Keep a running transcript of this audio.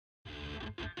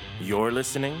You're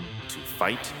listening to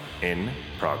Fight in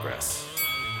Progress.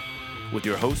 With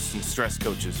your hosts and stress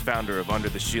coaches, founder of Under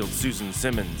the Shield, Susan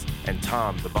Simmons, and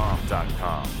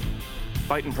TomTheBomb.com.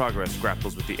 Fight in Progress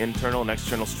grapples with the internal and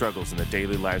external struggles in the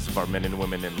daily lives of our men and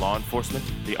women in law enforcement,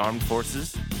 the armed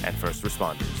forces, and first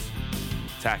responders.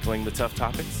 Tackling the tough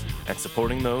topics and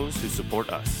supporting those who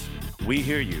support us. We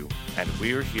hear you, and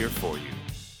we're here for you.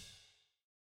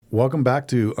 Welcome back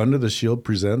to Under the Shield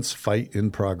Presents Fight in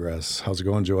Progress. How's it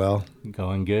going, Joelle?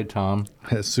 Going good, Tom.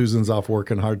 Susan's off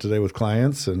working hard today with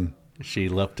clients, and she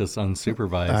left us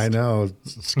unsupervised. I know.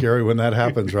 It's scary when that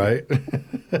happens, right?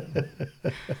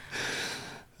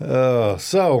 Not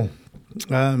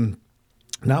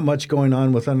much going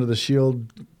on with Under the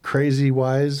Shield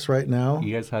crazy-wise right now.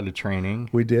 You guys had a training.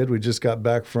 We did. We just got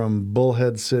back from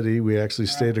Bullhead City. We actually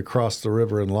stayed across the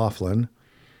river in Laughlin,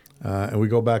 and we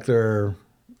go back there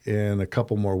in a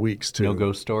couple more weeks, too. No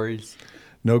ghost stories?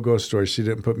 No ghost stories. She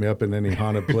didn't put me up in any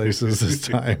haunted places this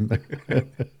time.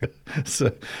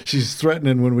 So she's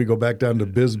threatening when we go back down to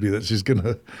Bisbee that she's going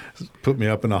to put me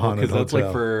up in a haunted hotel. Because that's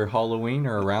like for Halloween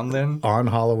or around then? On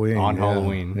Halloween. On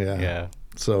Halloween, yeah.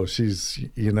 So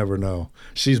you never know.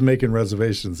 She's making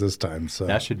reservations this time. So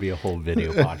that should be a whole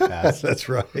video podcast. That's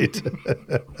right.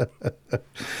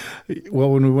 Well,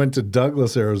 when we went to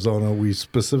Douglas, Arizona, we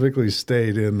specifically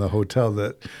stayed in the hotel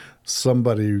that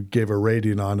somebody gave a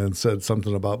rating on and said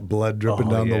something about blood dripping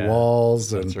down the walls.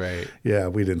 That's right. Yeah,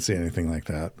 we didn't see anything like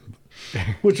that,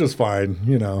 which was fine.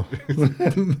 You know,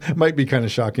 might be kind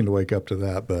of shocking to wake up to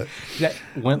that, but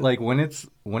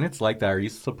when it's like that, are you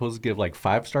supposed to give like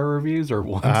 5-star reviews or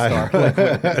 1 star?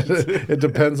 It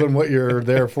depends on what you're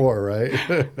there for, right?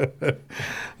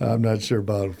 I'm not sure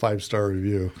about a 5-star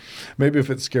review. Maybe if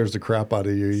it scares the crap out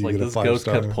of you, you get a 5-star. This ghost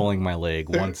kept pulling my leg,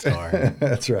 1 star.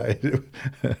 That's right.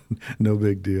 No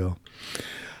big deal.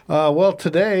 Well,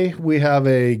 today we have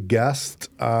a guest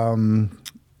who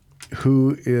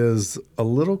is a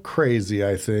little crazy,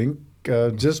 I think,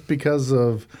 just because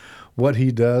of what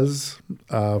he does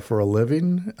for a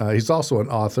living. He's also an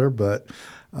author, but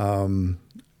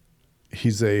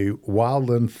he's a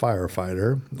wildland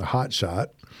firefighter, a hotshot.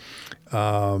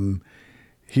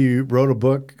 He wrote a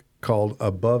book called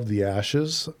Above the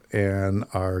Ashes, and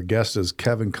our guest is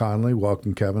Kevin Conley.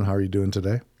 Welcome, Kevin. How are you doing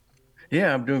today?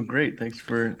 Yeah, I'm doing great. Thanks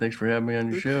for having me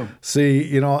on your show. See,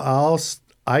 you know,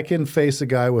 I can face a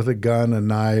guy with a gun, a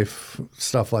knife,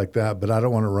 stuff like that, but I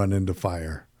don't want to run into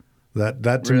fire.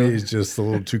 That to me is just a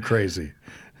little too crazy.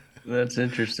 That's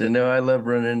interesting. No, I love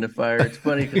running into fire. It's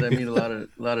funny because I meet a lot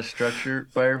of structure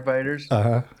firefighters,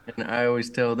 and I always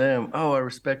tell them, "Oh, I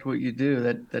respect what you do.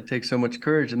 That takes so much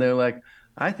courage." And they're like,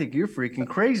 "I think you're freaking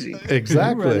crazy."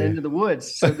 Exactly. You run into the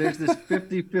woods. So there's this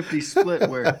 50-50 split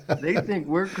where they think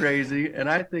we're crazy, and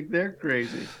I think they're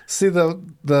crazy. See,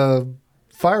 the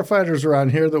firefighters around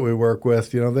here that we work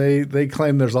with, you know, they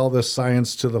claim there's all this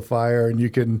science to the fire and you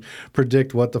can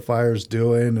predict what the fire's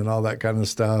doing and all that kind of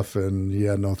stuff. And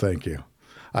yeah, no, thank you.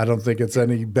 I don't think it's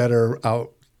any better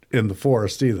out in the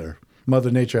forest either.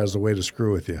 Mother Nature has a way to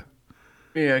screw with you.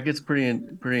 Yeah, it gets pretty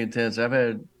intense. I've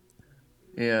had,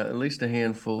 at least a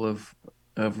handful of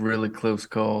really close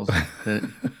calls that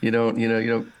you don't.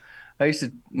 I used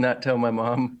to not tell my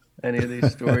mom any of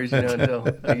these stories, until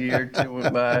a year or two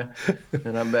went by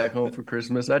and I'm back home for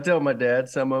Christmas. I tell my dad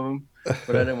some of them,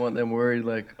 but I didn't want them worried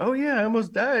like, oh yeah, I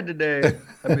almost died today.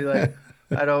 I'd be like,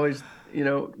 I'd always,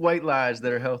 white lies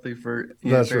that are healthy for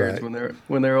parents right.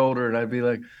 when they're older. And I'd be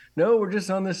like, no, we're just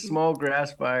on this small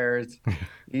grass fire. It's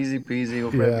easy peasy.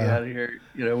 We'll probably be out of here.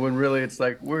 When really it's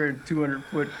like we're in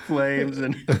 200-foot flames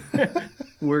and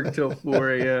work till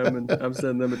 4 a.m. And I'm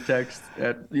sending them a text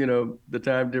at, the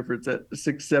time difference at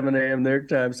 6, 7 a.m. their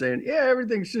time saying, yeah,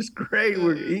 everything's just great.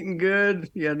 We're eating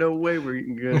good. Yeah, no way we're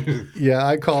eating good. Yeah,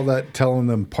 I call that telling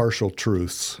them partial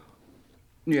truths.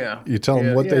 Yeah. You tell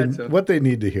them what they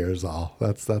need to hear is all.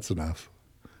 That's enough.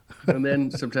 And then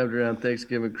sometimes around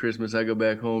Thanksgiving, Christmas, I go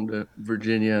back home to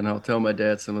Virginia and I'll tell my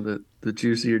dad some of the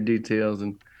juicier details.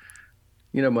 And,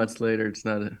 months later, it's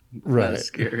not as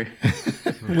scary.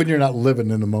 When you're not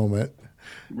living in the moment.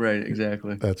 Right,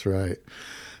 exactly. That's right.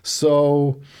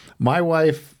 So my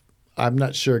wife, I'm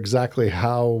not sure exactly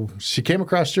how she came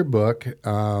across your book,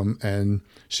 and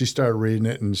she started reading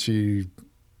it and she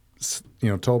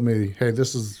told me, hey,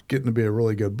 this is getting to be a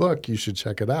really good book. You should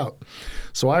check it out.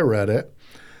 So I read it.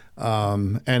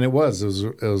 And it was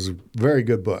a very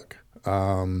good book.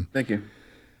 Thank you.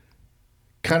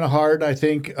 Kind of hard, I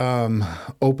think,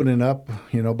 opening up,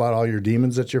 about all your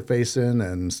demons that you're facing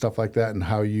and stuff like that and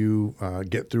how you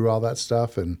get through all that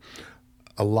stuff. And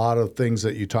a lot of things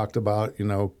that you talked about,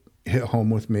 hit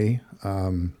home with me.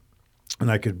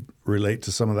 and I could relate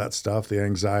to some of that stuff, the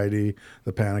anxiety,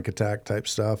 the panic attack type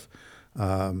stuff,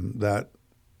 that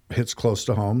hits close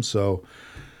to home. So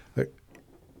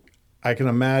I can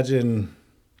imagine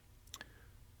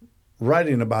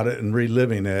writing about it and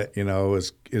reliving it,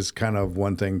 is kind of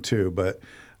one thing too. But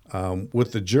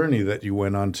with the journey that you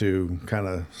went on to kind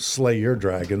of slay your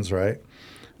dragons, right?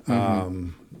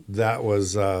 That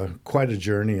was quite a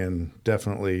journey, and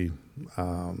definitely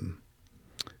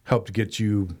helped get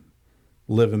you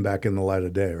living back in the light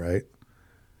of day, right?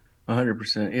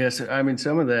 100%. Yes. I mean,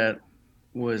 some of that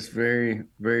was very,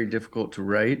 very difficult to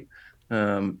write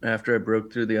after I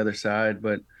broke through the other side.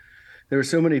 But there were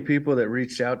so many people that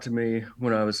reached out to me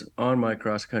when I was on my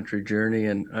cross country journey.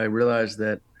 And I realized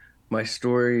that my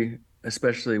story,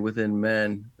 especially within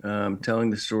men, telling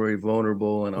the story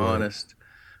vulnerable and honest,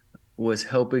 was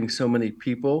helping so many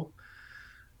people.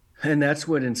 And that's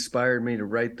what inspired me to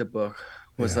write the book,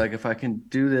 was like, if I can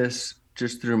do this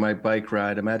just through my bike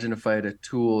ride, imagine if I had a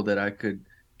tool that I could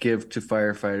give to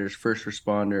firefighters, first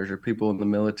responders, or people in the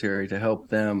military to help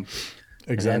them.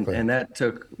 Exactly. And that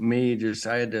took me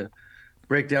I had to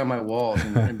break down my walls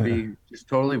and be just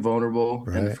totally vulnerable.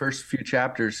 Right. And the first few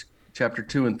chapters, chapter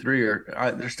 2 and 3,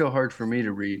 they're still hard for me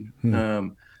to read.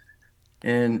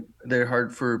 And they're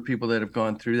hard for people that have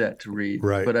gone through that to read.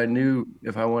 Right. But I knew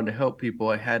if I wanted to help people,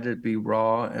 I had to be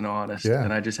raw and honest. Yeah.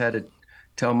 And I just had to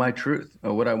tell my truth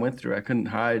of what I went through. I couldn't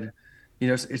hide.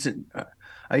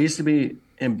 I used to be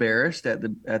embarrassed at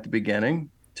the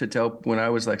beginning to tell when I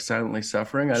was like silently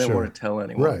suffering. I didn't want to tell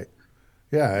anyone. Right.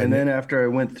 Yeah. And then after I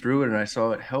went through it and I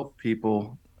saw it help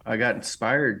people, I got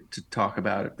inspired to talk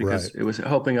about it because it was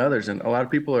helping others. And a lot of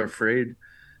people are afraid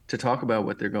to talk about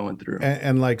what they're going through.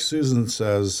 And like Susan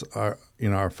says,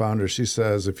 our founder, she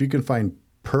says, if you can find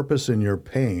purpose in your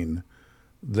pain,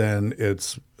 then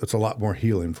it's a lot more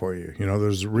healing for you.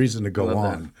 There's a reason to go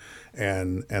on.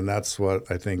 And that's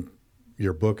what I think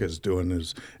your book is doing,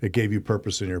 is it gave you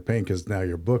purpose in your pain, because now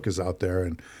your book is out there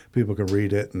and people can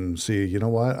read it and see, you know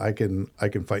what, I can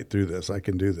fight through this. I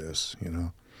can do this,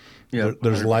 Yeah,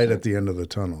 there's light at the end of the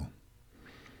tunnel.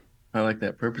 I like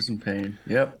that, purpose and pain.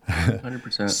 Yep.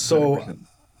 100%. So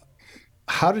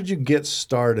how did you get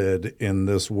started in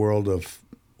this world of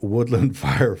woodland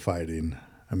firefighting?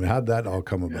 I mean, how'd that all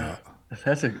come about?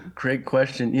 That's a great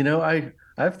question.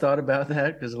 I've thought about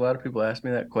that because a lot of people ask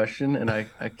me that question, and I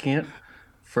can't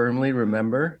firmly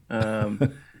remember.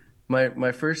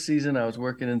 My first season, I was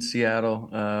working in Seattle.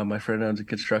 My friend owns a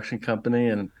construction company,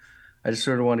 and I just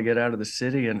sort of want to get out of the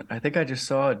city. And I think I just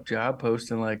saw a job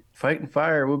posting like fighting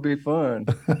fire would be fun.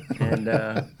 And,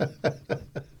 I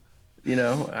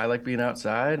like being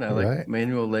outside, and I like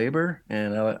manual labor,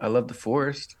 and I love the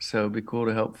forest. So it'd be cool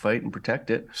to help fight and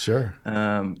protect it. Sure.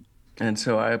 And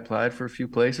so I applied for a few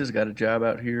places, got a job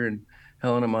out here in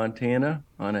Helena, Montana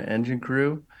on an engine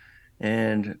crew.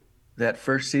 And that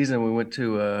first season we went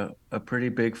to a pretty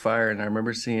big fire, and I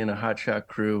remember seeing a Hotshot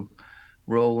crew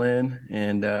roll in,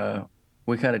 and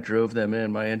we kind of drove them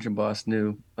in. My engine boss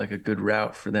knew like a good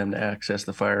route for them to access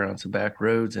the fire on some back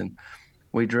roads, and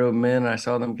we drove them in. And I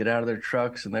saw them get out of their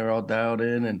trucks, and they were all dialed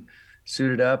in and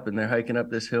suited up, and they're hiking up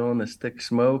this hill in this thick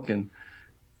smoke, and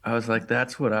I was like,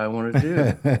 that's what I want to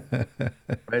do.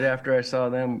 Right after I saw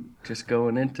them just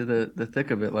going into the thick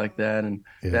of it like that, and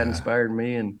that inspired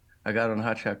me, and I got on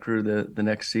Hotshot crew the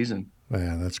next season.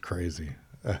 Man, that's crazy.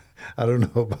 I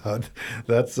don't know about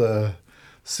that's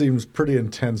seems pretty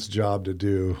intense job to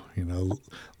do,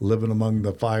 living among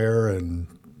the fire, and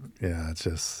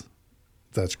that's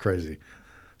crazy.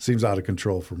 Seems out of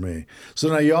control for me. So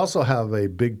now you also have a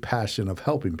big passion of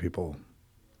helping people.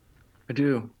 I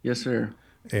do. Yes, sir.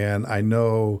 And I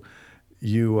know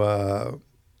you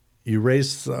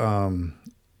raised like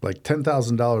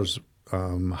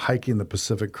 $10,000 hiking the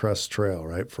Pacific Crest Trail,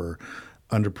 right, for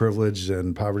underprivileged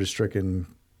and poverty-stricken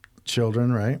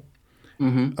children, right?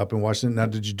 Mm-hmm. Up in Washington. Now,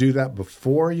 did you do that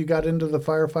before you got into the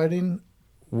firefighting?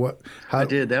 I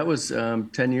did. That was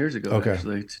 10 years ago,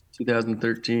 actually,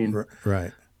 2013.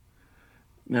 Right.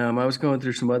 I was going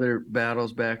through some other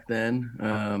battles back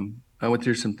then. I went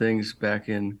through some things back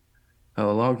in a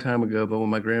long time ago, but when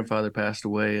my grandfather passed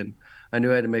away, and I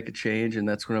knew I had to make a change, and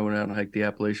that's when I went out and hiked the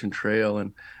Appalachian Trail.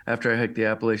 And after I hiked the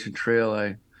Appalachian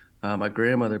Trail, my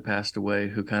grandmother passed away,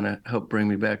 who kind of helped bring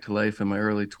me back to life in my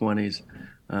early 20s.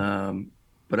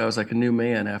 But I was like a new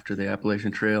man after the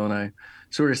Appalachian Trail, and I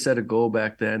sort of set a goal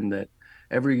back then that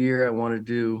every year I want to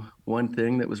do one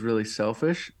thing that was really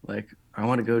selfish, like I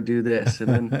want to go do this, and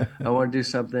then I want to do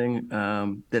something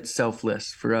that's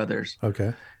selfless for others.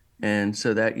 Okay. And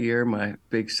so that year, my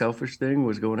big selfish thing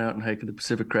was going out and hiking the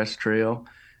Pacific Crest Trail.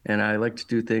 and I like to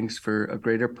do things for a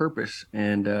greater purpose.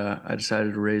 And I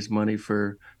decided to raise money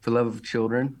for Love of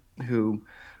Children, who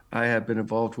I have been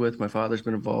involved with. My father's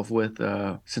been involved with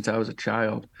since I was a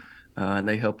child, and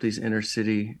they help these inner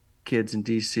city kids in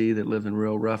DC that live in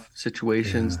real rough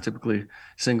situations, Yeah. typically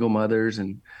single mothers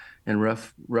and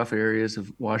rough areas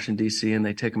of Washington DC, and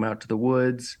they take them out to the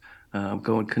woods,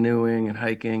 going canoeing and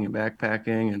hiking and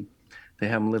backpacking, and they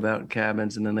have them live out in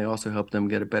cabins, and then they also help them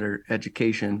get a better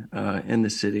education in the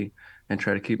city and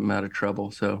try to keep them out of trouble.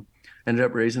 So ended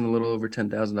up raising a little over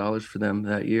 $10,000 for them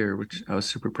that year, which I was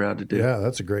super proud to do. Yeah,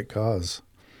 that's a great cause.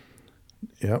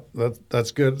 Yep, that's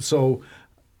good. So,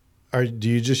 do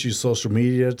you just use social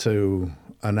media to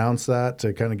announce that,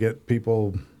 to kind of get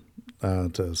people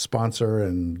to sponsor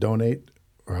and donate,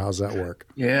 or how's that work?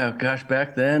 Yeah, gosh,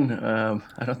 back then,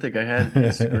 I don't think I had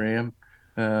Instagram.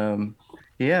 Um,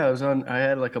 yeah, I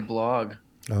had like a blog.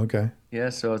 Okay. Yeah,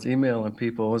 so I was emailing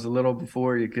people. It was a little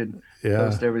before you could Yeah.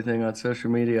 post everything on social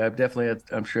media.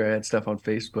 I'm sure I had stuff on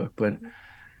Facebook, but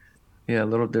yeah, a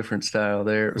little different style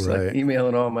there. It was like Right.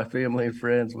 emailing all my family and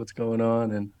friends what's going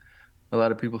on, and a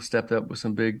lot of people stepped up with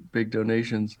some big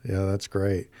donations. Yeah, that's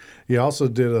great. You also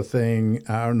did a thing.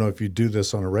 I don't know if you do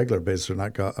this on a regular basis or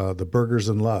not. The Burgers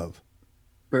in Love.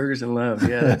 Burgers and Love,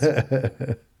 yeah,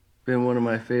 that's been one of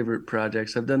my favorite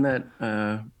projects. I've done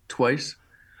that twice.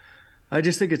 I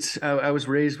just think I was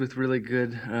raised with really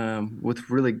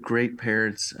great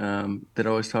parents that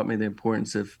always taught me the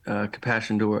importance of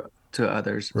compassion to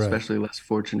others, Right. especially less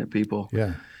fortunate people.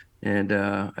 Yeah. And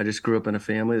I just grew up in a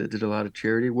family that did a lot of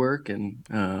charity work, and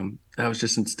that was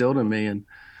just instilled in me. And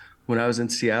when I was in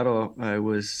Seattle, I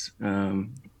was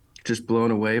just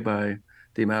blown away by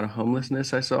the amount of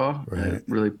homelessness I saw. Right. It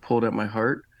really pulled at my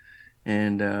heart,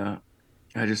 and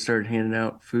I just started handing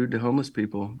out food to homeless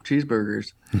people,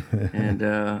 cheeseburgers.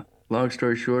 And long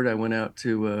story short, I went out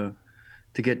to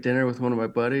get dinner with one of my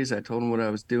buddies. I told him what I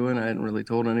was doing. I hadn't really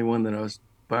told anyone that I was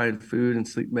buying food and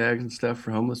sleep bags and stuff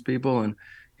for homeless people. And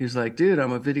he was like, "Dude,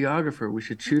 I'm a videographer. We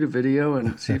should shoot a video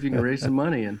and see if you can raise some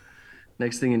money." And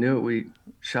next thing you knew it, we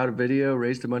shot a video,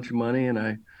 raised a bunch of money, and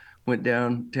I went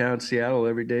downtown Seattle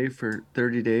every day for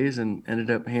 30 days and ended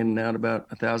up handing out about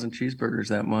 1,000 cheeseburgers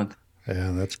that month.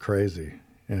 Yeah, that's crazy.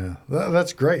 Yeah,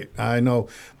 that's great. I know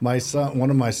my son, one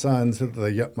of my sons,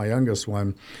 my youngest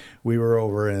one, we were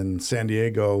over in San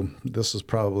Diego. This was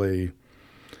probably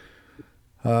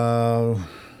uh,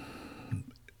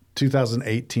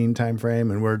 2018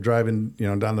 timeframe, and we're driving,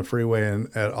 down the freeway,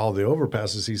 and at all the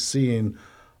overpasses, he's seeing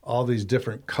all these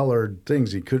different colored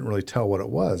things. He couldn't really tell what it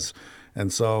was.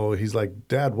 And so he's like,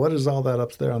 "Dad, what is all that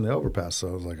up there on the overpass?" So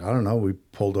I was like, "I don't know." We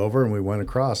pulled over and we went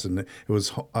across, and it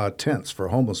was tents for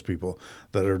homeless people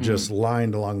that are just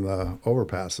lined along the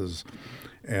overpasses.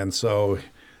 And so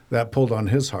that pulled on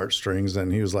his heartstrings,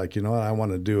 and he was like, "You know what? I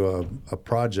want to do a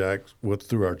project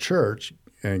through our church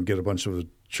and get a bunch of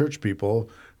church people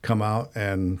come out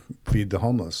and feed the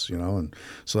homeless." And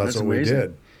so that's what amazing. we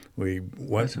did. We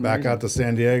went back out to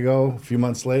San Diego a few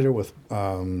months later with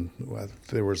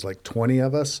there was like 20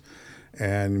 of us,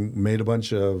 and made a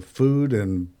bunch of food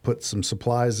and put some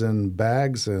supplies in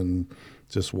bags and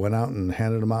just went out and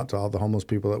handed them out to all the homeless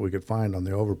people that we could find on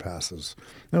the overpasses.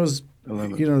 It was, I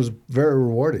love it. it was very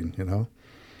rewarding.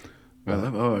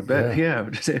 I bet. Yeah.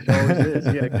 It always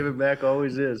is. Yeah, giving back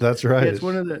always is. That's right. Yeah, it's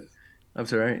one of the. I'm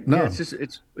sorry. No. Yeah,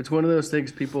 it's one of those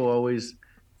things people always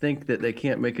think that they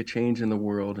can't make a change in the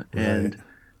world, and Right.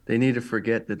 they need to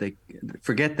forget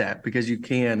that because you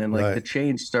can, and like Right. the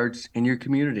change starts in your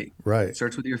community. Right. It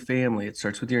starts with your family. It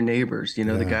starts with your neighbors. The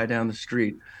Yeah. guy down the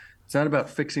street. It's not about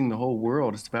fixing the whole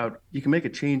world. It's about you can make a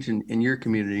change in your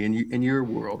community and in your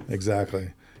world.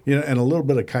 Exactly. And a little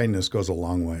bit of kindness goes a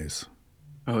long ways.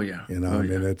 Oh yeah. I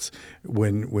mean, it's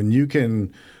when you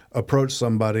can approach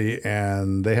somebody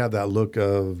and they have that look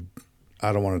of,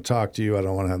 "I don't want to talk to you. I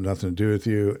don't want to have nothing to do with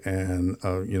you." And,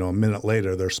 a minute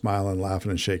later, they're smiling,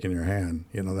 laughing, and shaking your hand.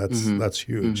 That's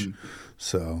huge.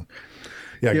 So,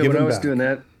 yeah, Yeah, give when I them was back. doing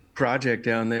that project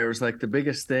down there, it was like the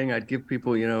biggest thing. I'd give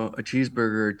people, a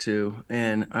cheeseburger or two.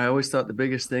 And I always thought the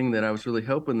biggest thing that I was really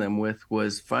helping them with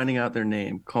was finding out their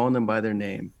name, calling them by their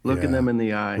name, looking Yeah. them in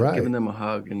the eye, Right. giving them a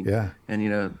hug Yeah.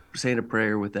 and saying a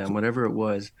prayer with them, whatever it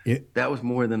was. That was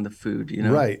more than the food,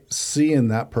 Right. Seeing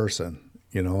that person,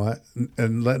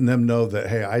 and letting them know that,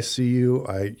 "Hey, I see you.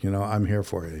 I'm here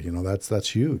for you." That's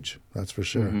huge. That's for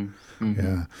sure.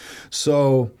 Yeah.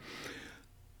 So,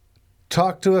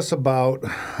 talk to us about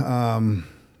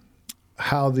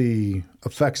how the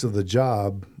effects of the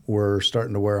job were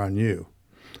starting to wear on you.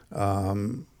 I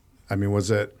mean,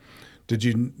 did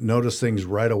you notice things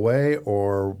right away,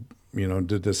 or,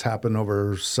 did this happen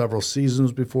over several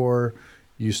seasons before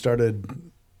you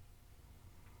started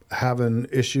having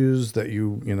issues that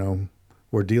you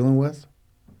were dealing with?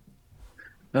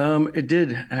 It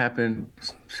did happen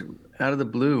out of the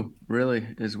blue, really,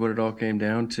 is what it all came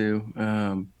down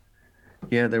to.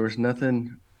 Yeah, there was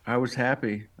nothing. I was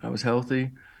happy. I was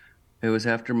healthy. It was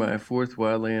after my fourth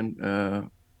wildland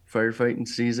firefighting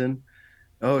season.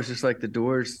 Oh, it's just like the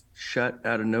doors shut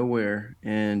out of nowhere.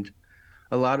 And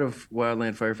a lot of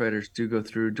wildland firefighters do go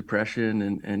through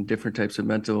depression and different types of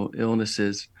mental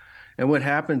illnesses. And what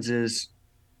happens is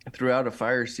throughout a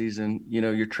fire season,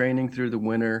 you're training through the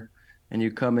winter and you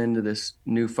come into this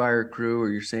new fire crew or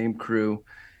your same crew,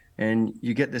 and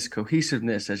you get this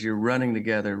cohesiveness as you're running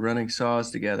together, running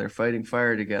saws together, fighting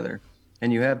fire together,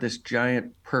 and you have this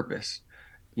giant purpose.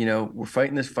 We're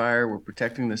fighting this fire, we're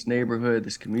protecting this neighborhood,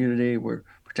 this community, we're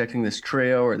protecting this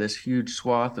trail or this huge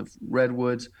swath of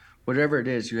redwoods, whatever it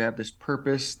is, you have this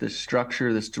purpose, this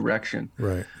structure, this direction.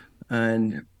 Right.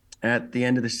 And at the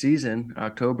end of the season,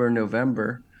 October,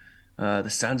 November, the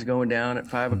sun's going down at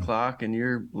 5 o'clock and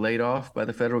you're laid off by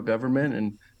the federal government.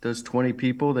 And those 20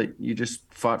 people that you just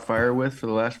fought fire with for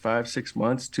the last 5, 6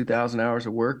 months, 2,000 hours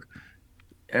of work,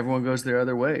 everyone goes their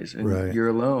other ways and Right. you're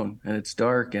alone and it's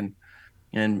dark and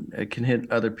it can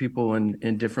hit other people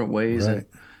in different ways. Right. And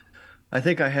I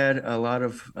think I had a lot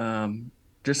of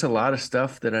just a lot of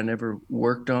stuff that I never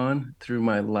worked on through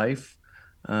my life,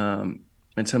 and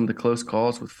some of the close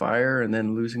calls with fire, and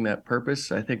then losing that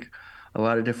purpose. I think a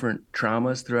lot of different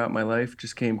traumas throughout my life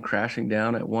just came crashing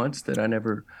down at once that I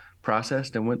never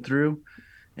processed and went through.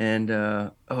 And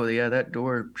oh yeah, that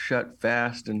door shut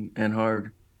fast and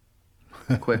hard,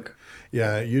 quick.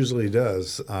 Yeah, it usually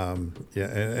does. Yeah, and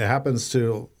it happens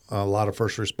to a lot of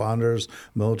first responders,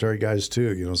 military guys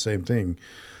too. Same thing.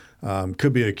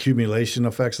 Could be accumulation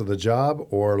effects of the job,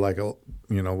 or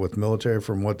with military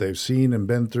from what they've seen and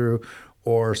been through,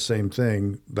 or same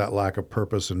thing, that lack of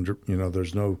purpose and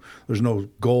there's no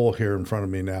goal here in front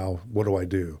of me now. What do I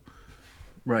do?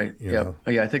 Right. Yeah.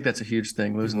 Yeah. I think that's a huge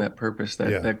thing, losing that purpose,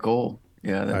 that goal.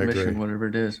 Yeah. That mission, whatever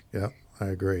it is. Yeah, I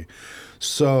agree.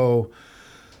 So,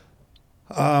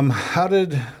 how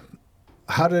did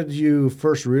you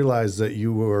first realize that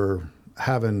you were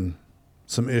having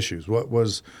some issues? What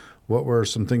were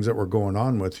some things that were going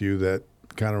on with you that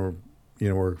kind of,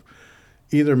 were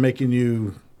either making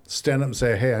you stand up and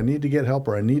say, hey, I need to get help,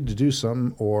 or I need to do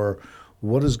something, or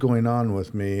what is going on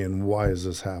with me and why is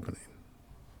this happening?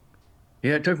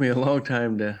 Yeah, it took me a long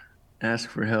time to ask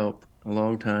for help, a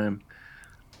long time.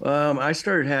 I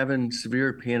started having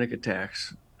severe panic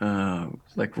attacks,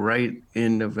 like right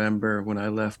in November when I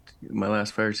left my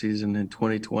last fire season in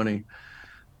 2020.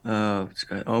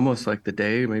 Almost like the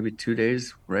day, maybe 2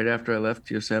 days right after I left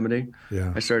Yosemite,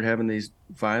 Yeah. I started having these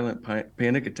violent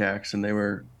panic attacks, and they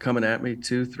were coming at me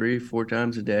 2, 3, 4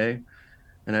 times a day.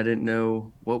 And I didn't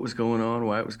know what was going on,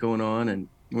 why it was going on. And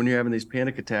when you're having these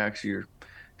panic attacks, you're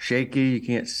shaky, you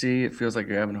can't see, it feels like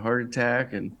you're having a heart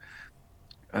attack, and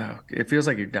it feels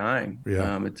like you're dying.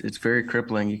 Yeah. It's very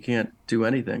crippling. You can't do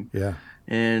anything. Yeah.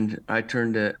 And I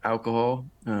turned to alcohol,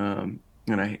 and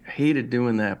I hated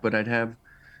doing that, but I'd have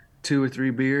 2 or 3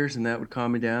 beers and that would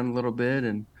calm me down a little bit.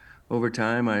 And over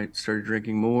time I started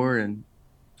drinking more, and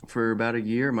for about a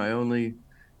year my only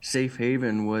safe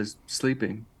haven was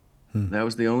sleeping. That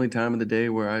was the only time of the day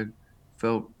where I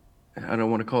felt, I don't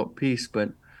want to call it peace, but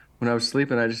when I was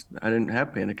sleeping I didn't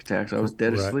have panic attacks. I was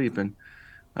dead Right. asleep, and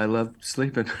I loved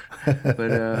sleeping.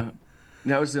 But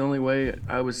that was the only way.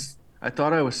 I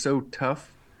thought I was so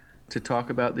tough to talk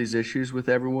about these issues with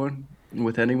everyone,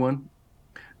 with anyone,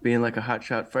 being like a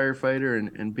hotshot firefighter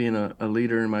and being a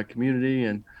leader in my community.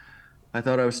 And I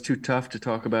thought I was too tough to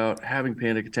talk about having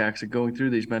panic attacks and going through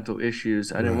these mental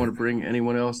issues. I didn't want to bring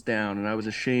anyone else down, and I was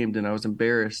ashamed and I was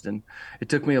embarrassed. And it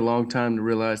took me a long time to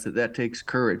realize that takes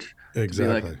courage.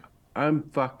 Exactly. To be like, I'm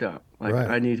fucked up. Like, Right.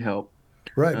 I need help.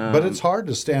 Right. But it's hard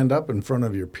to stand up in front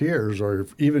of your peers or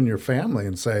even your family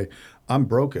and say, I'm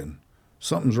broken.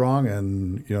 Something's wrong,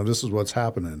 and this is what's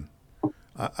happening.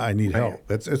 I need help.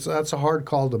 That's a hard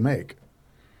call to make.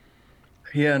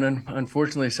 Yeah, and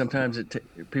unfortunately, sometimes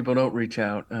people don't reach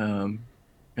out, and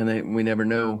we never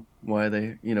know why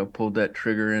they pulled that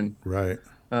trigger. And Right.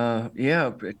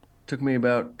 yeah, it took me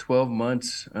about 12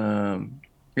 months.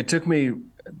 It took me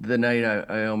the night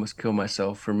I almost killed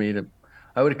myself.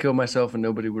 I would have killed myself, and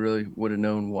nobody really would have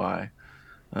known why.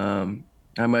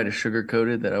 I might have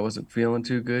sugarcoated that I wasn't feeling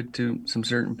too good to some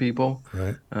certain people.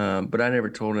 Right. But I never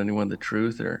told anyone the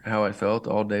truth or how I felt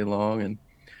all day long. And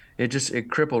it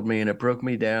crippled me and it broke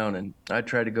me down. And I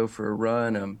tried to go for a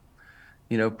run.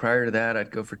 Prior to that,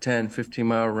 I'd go for 10,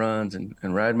 15-mile runs and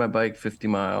ride my bike 50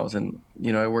 miles. And,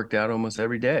 I worked out almost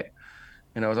every day.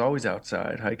 and I was always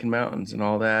outside hiking mountains and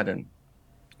all that. And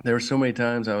there were so many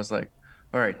times I was like,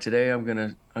 all right, today I'm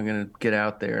gonna get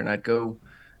out there, and I'd go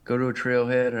to a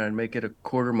trailhead and I'd make it a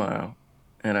quarter mile,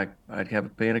 and I'd have a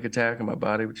panic attack and my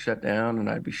body would shut down and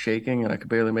I'd be shaking and I could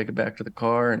barely make it back to the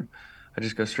car, and I'd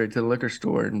just go straight to the liquor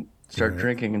store and start Right.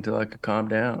 drinking until I could calm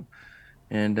down.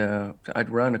 And I'd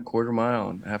run a quarter mile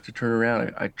and have to turn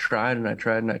around. I tried and I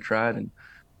tried and I tried, and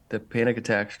the panic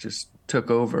attacks just took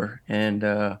over. And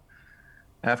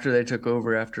after they took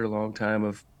over, after a long time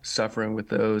of suffering with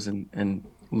those and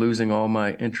losing all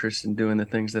my interest in doing the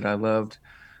things that I loved,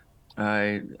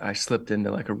 I slipped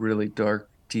into like a really dark,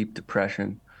 deep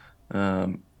depression.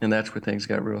 And that's where things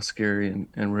got real scary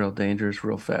and real dangerous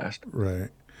real fast. Right.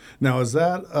 Now, is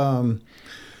that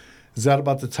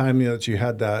about the time that you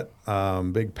had that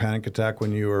big panic attack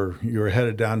when you were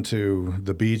headed down to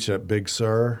the beach at Big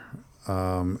Sur,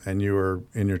 and you were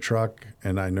in your truck,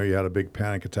 and I know you had a big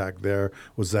panic attack there.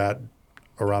 Was that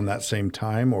around that same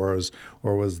time, or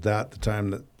was that the time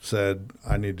that said,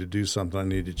 I need to do something, I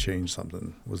need to change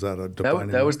something? Was that a defining That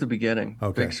moment? was the beginning.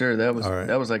 Okay. Big Sur. All right.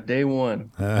 That was like day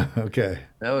one. Okay.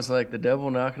 That was like the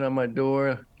devil knocking on my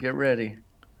door. Get ready.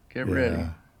 Get ready. Yeah.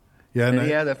 Yeah. And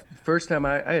yeah, the first time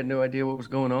I had no idea what was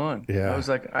going on. I Yeah. was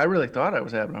like, I really thought I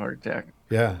was having a heart attack.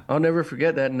 Yeah. I'll never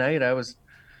forget that night. I was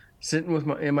sitting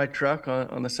in my truck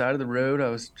on the side of the road. I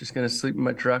was just gonna sleep in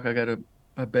my truck. I got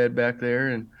a bed back there,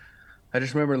 and I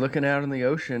just remember looking out in the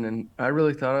ocean, and I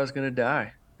really thought I was gonna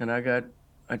die. And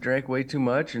I drank way too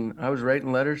much, and I was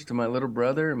writing letters to my little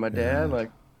brother and my dad, Yeah.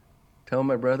 like telling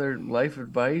my brother life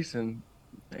advice. And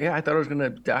yeah, I thought I was gonna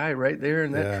die right there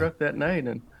in that Yeah. truck that night. And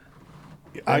then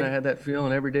I I had that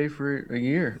feeling every day for a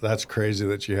year. That's crazy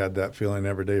that you had that feeling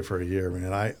every day for a year,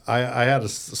 man. I had a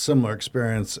similar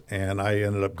experience, and I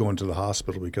ended up going to the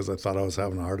hospital because I thought I was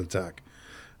having a heart attack.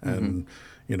 And,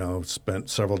 spent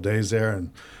several days there.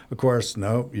 And, of course,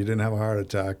 no, you didn't have a heart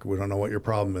attack. We don't know what your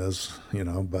problem is,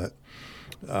 but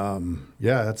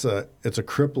yeah, it's a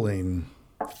crippling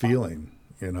feeling,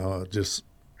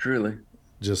 Truly.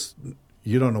 just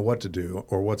you don't know what to do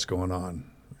or what's going on.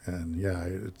 And yeah,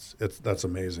 it's that's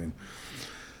amazing.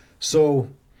 So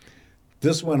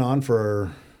this went on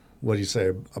for, what do you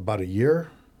say, about a year?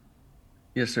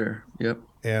 Yes, sir. Yep.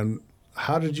 And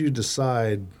how did you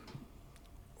decide,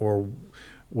 or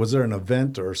was there an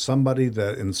event or somebody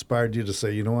that inspired you to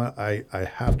say, you know what, I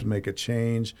have to make a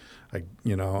change. I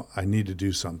need to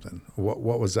do something.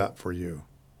 What was that for you?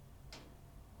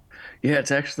 Yeah,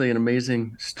 it's actually an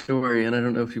amazing story, and I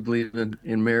don't know if you believe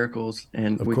in miracles,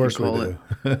 and Of we can course we call it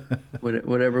do.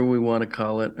 whatever we want to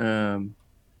call it. I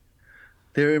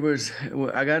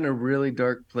got in a really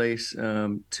dark place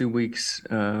 2 weeks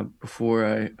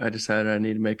before I decided I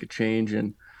need to make a change,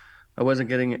 and I wasn't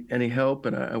getting any help,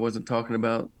 and I wasn't talking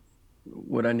about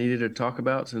what I needed to talk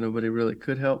about, so nobody really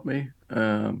could help me.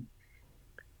 And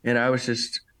I was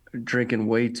just drinking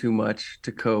way too much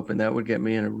to cope, and that would get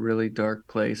me in a really dark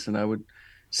place. And I would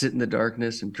sit in the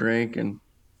darkness and drink, and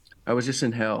I was just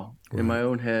in hell in Right. my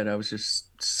own head. I was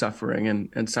just suffering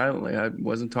and silently. I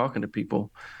wasn't talking to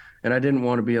people, and I didn't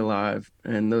want to be alive.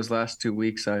 And those last 2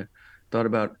 weeks, I thought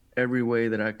about every way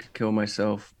that I could kill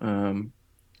myself,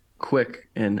 quick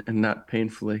and not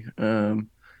painfully. And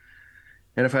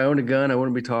if I owned a gun, I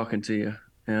wouldn't be talking to you.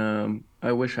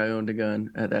 I wish I owned a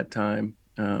gun at that time,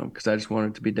 because I just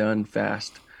wanted to be done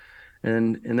fast.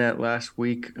 And in that last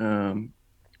week,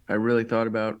 I really thought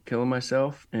about killing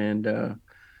myself. And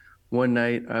one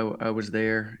night I was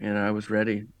there and I was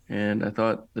ready. And I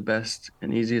thought the best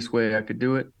and easiest way I could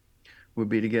do it would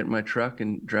be to get in my truck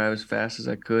and drive as fast as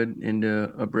I could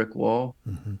into a brick wall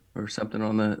Hmm. or something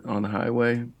on the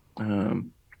highway.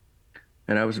 Um,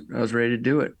 and I was ready to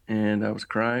do it. And I was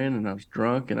crying and I was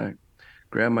drunk, and I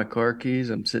grabbed my car keys.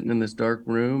 I'm sitting in this dark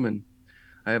room, and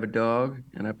I have a dog,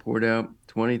 and I poured out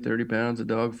 20, 30 pounds of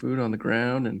dog food on the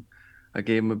ground, and I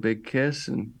gave him a big kiss,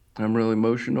 and I'm really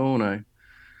emotional, and I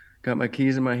got my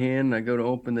keys in my hand, and I go to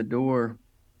open the door,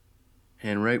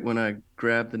 and right when I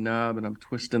grab the knob and I'm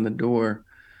twisting the door,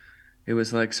 it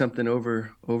was like something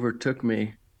overtook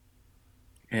me,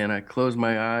 and I close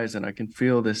my eyes and I can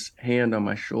feel this hand on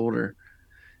my shoulder,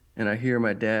 and I hear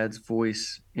my dad's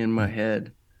voice in my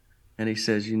head, and he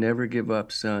says, "You never give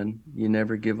up, son. You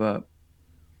never give up."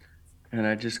 And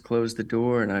I just closed the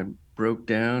door and I broke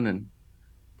down, and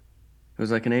it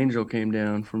was like an angel came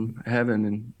down from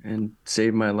heaven and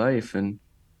saved my life. And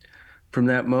from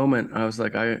that moment, I was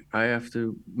like, I have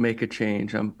to make a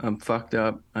change. I'm fucked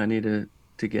up. I need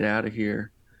to get out of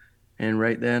here. And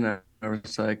right then I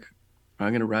was like,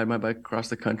 I'm gonna ride my bike across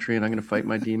the country, and I'm gonna fight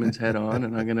my demons head on,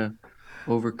 and I'm gonna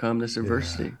overcome this Yeah.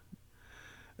 adversity.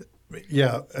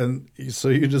 Yeah, and so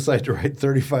you decide to ride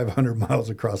 3,500 miles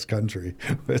across country,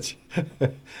 which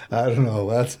I don't know.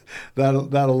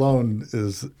 That alone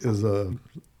is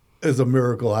a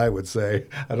miracle, I would say.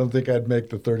 I don't think I'd make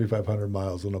the 3,500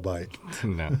 miles on a bike.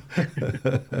 No.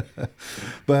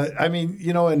 But I mean,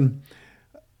 in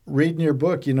reading your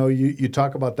book, you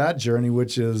talk about that journey,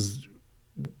 which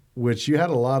you had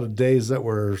a lot of days that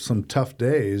were some tough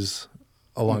days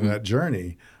along that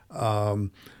journey.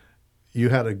 You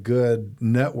had a good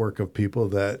network of people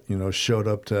that, showed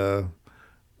up to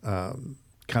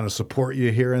kind of support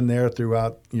you here and there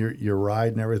throughout your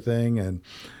ride and everything. And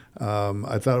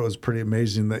I thought it was pretty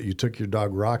amazing that you took your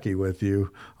dog Rocky with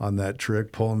you on that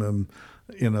trip, pulling him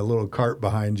in a little cart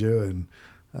behind you. And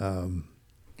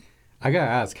I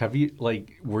gotta ask,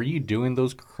 were you doing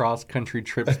those cross country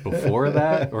trips before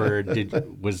that, or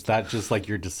was that just like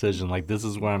your decision? Like, this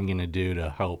is what I'm gonna do to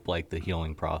help like the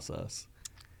healing process.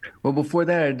 Well, before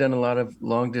that, I'd done a lot of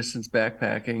long distance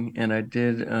backpacking, and I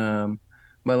did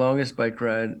my longest bike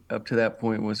ride up to that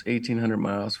point was 1,800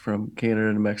 miles from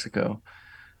Canada to Mexico.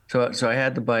 So I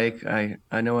had the bike. I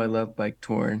know I love bike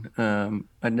touring.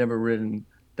 I'd never ridden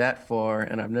that far,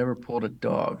 and I've never pulled a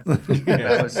dog.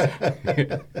 That was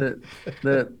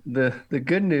the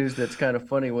good news. That's kind of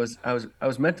funny was I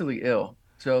was mentally ill.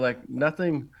 So like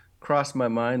nothing crossed my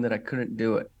mind that I couldn't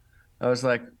do it. I was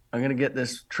like, I'm gonna get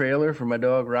this trailer for my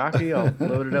dog Rocky. I'll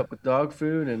load it up with dog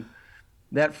food. And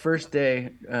that first day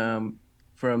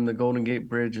from the Golden Gate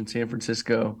Bridge in San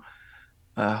Francisco,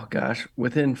 oh gosh,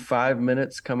 within 5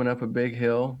 minutes coming up a big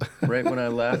hill, right when I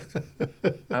left,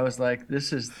 I was like,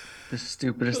 this is the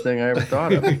stupidest thing I ever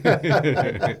thought of. And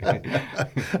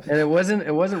it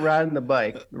wasn't riding the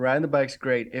bike. Riding the bike's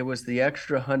great. It was the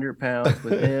extra 100 pounds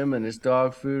with him and his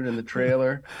dog food and the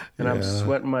trailer. And I'm Yeah.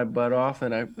 sweating my butt off.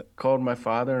 And I called my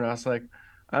father and I was like,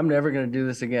 I'm never going to do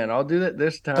this again. I'll do it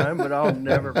this time, but I'll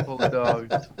never pull a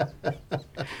dog.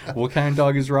 What kind of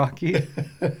dog is Rocky?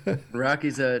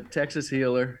 Rocky's a Texas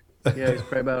healer. Yeah, he's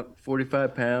probably about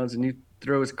 45 pounds, and you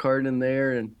throw his cart in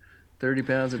there and 30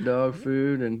 pounds of dog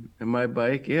food and my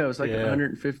bike. Yeah, it was like Yeah.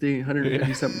 150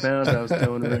 something pounds I was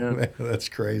towing around. Man, that's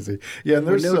crazy. Yeah, and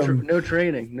With there's some. no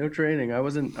training. I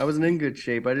wasn't in good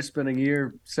shape. I just spent a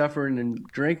year suffering and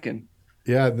drinking.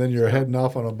 Yeah, and then you're heading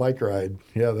off on a bike ride.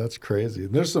 Yeah, that's crazy.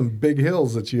 And there's some big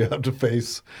hills that you have to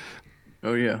face.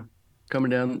 Oh yeah.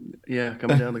 Coming down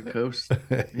the coast.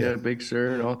 Yeah, Big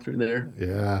Sur and all through there.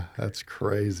 Yeah, that's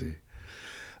crazy.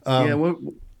 Yeah,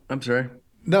 I'm sorry.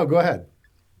 No, go ahead.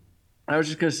 I was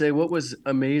just going to say what was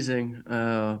amazing.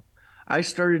 I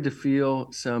started to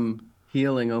feel some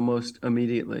healing almost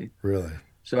immediately. Really?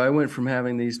 So I went from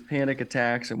having these panic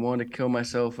attacks and wanting to kill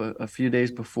myself a few days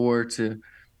before to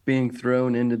being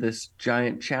thrown into this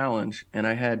giant challenge. And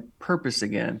I had purpose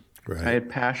again. Right. I had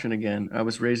passion again. I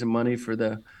was raising money for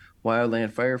the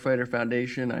Wildland Firefighter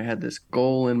Foundation. I had this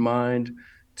goal in mind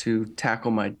to tackle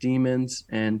my demons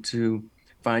and to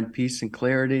find peace and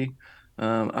clarity.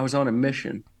 I was on a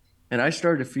mission, and I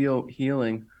started to feel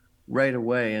healing right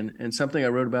away. And something I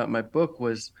wrote about in my book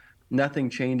was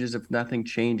nothing changes if nothing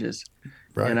changes.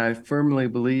 Right. And I firmly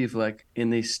believe, like in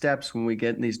these steps, when we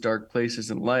get in these dark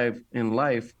places in life,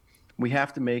 we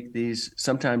have to make these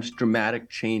sometimes dramatic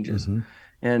changes. Mm-hmm.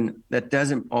 And that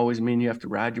doesn't always mean you have to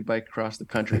ride your bike across the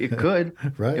country. It could.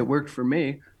 Right. It worked for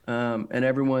me. And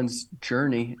everyone's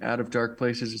journey out of dark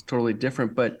places is totally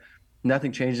different, but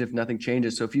nothing changes if nothing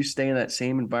changes. So if you stay in that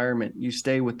same environment, you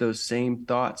stay with those same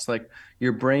thoughts. Like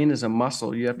your brain is a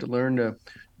muscle. You have to learn to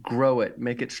grow it,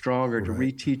 make it stronger, to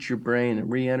reteach your brain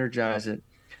and re-energize it.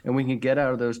 And we can get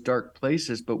out of those dark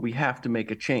places, but we have to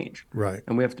make a change. Right.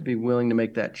 And we have to be willing to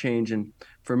make that change. And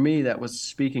for me, that was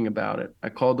speaking about it. I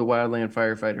called the Wildland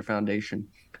Firefighter Foundation,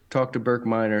 talked to Burke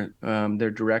Miner, their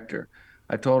director.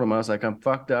 I told him, I was like, I'm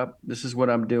fucked up. This is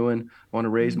what I'm doing. I want to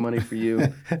raise money for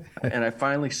you. And I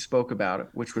finally spoke about it,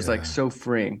 which was like so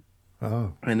freeing.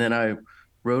 Oh. And then I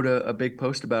wrote a big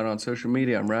post about it on social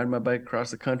media. I'm riding my bike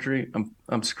across the country.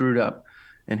 I'm screwed up.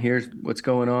 And here's what's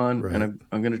going on. Right. And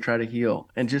I'm going to try to heal.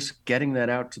 And just getting that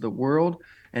out to the world.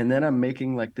 And then I'm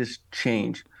making like this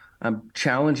change. I'm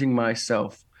challenging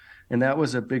myself. And that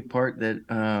was a big part that's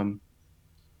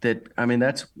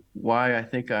why I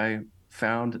think I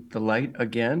found the light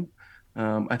again.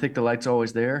 I think the light's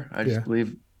always there. I just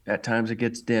believe at times it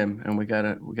gets dim and we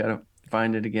gotta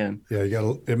find it again.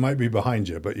 Yeah, it might be behind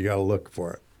you, but you gotta look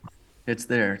for it. It's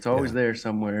there. It's always there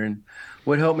somewhere. And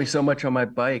what helped me so much on my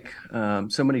bike,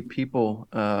 so many people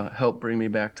helped bring me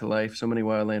back to life, so many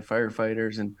wildland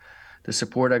firefighters and the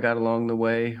support I got along the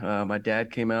way. My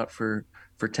dad came out for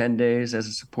 10 days as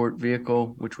a support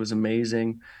vehicle, which was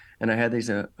amazing. and I had these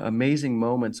amazing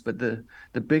moments. But the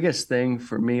biggest thing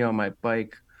for me on my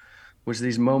bike was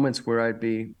these moments where I'd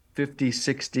be 50,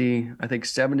 60, I think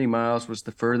 70 miles was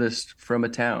the furthest from a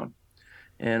town.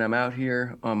 And I'm out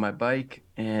here on my bike,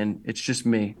 and it's just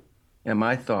me and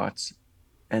my thoughts.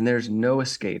 And there's no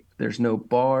escape. There's no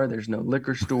bar. There's no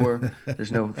liquor store.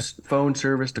 There's no phone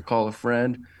service to call a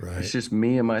friend. It's Right. just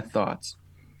me and my thoughts.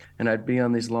 And I'd be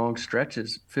on these long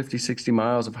stretches, 50, 60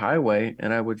 miles of highway,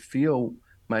 and I would feel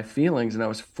my feelings, and I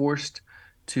was forced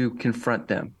to confront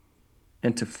them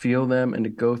and to feel them and to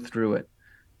go through it.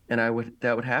 And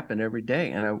that would happen every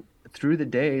day. And through the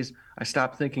days, I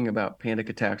stopped thinking about panic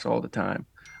attacks all the time.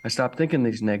 I stopped thinking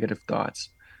these negative thoughts.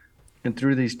 And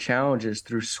through these challenges,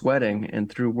 through sweating and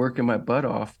through working my butt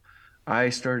off, I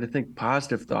started to think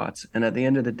positive thoughts. And at the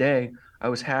end of the day, I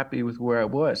was happy with where I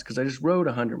was because I just rode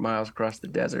 100 miles across the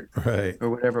desert Right. or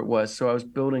whatever it was. So I was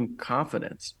building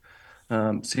confidence.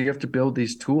 So you have to build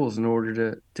these tools in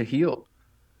order to heal.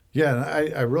 Yeah,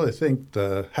 and I really think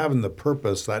having the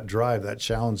purpose, that drive, that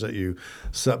challenge that you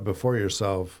set before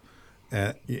yourself,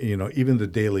 and even the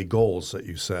daily goals that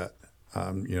you set,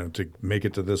 to make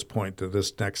it to this point, to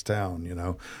this next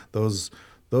town,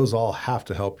 those all have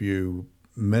to help you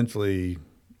mentally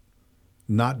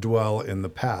not dwell in the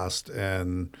past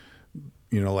and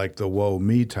like the woe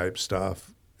me type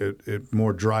stuff. It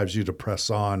more drives you to press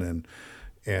on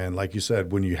and like you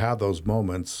said, when you have those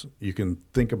moments, you can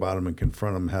think about them and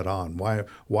confront them head on.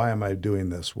 Why am I doing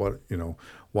this?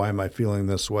 Why am I feeling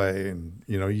this way? And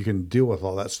you can deal with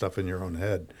all that stuff in your own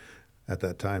head at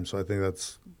that time. So I think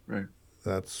Right.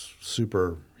 that's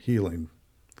super healing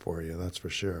for you. That's for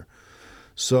sure.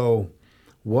 So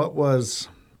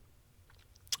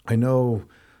I know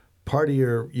part of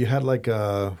you had like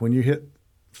when you hit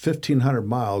 1,500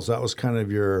 miles, that was kind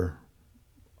of your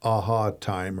aha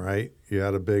time, right? You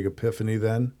had a big epiphany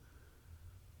then?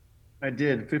 I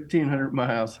did 1,500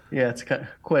 miles. Yeah, it's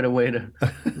quite a way to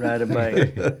ride a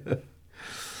bike.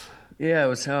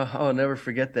 Yeah, I'll never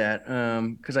forget that.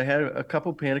 Because I had a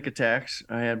couple panic attacks.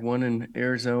 I had one in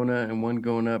Arizona and one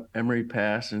going up Emery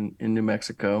Pass in New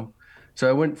Mexico. So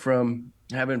I went from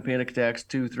having panic attacks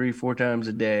 2, 3, 4 times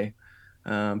a day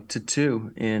to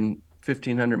two in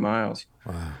 1,500 miles,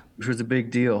 Wow. which was a big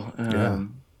deal. Yeah.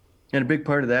 And a big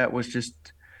part of that was just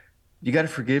you got to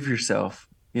forgive yourself.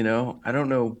 I don't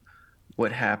know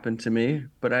what happened to me,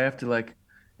 but I have to like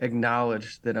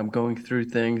acknowledge that I'm going through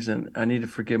things and I need to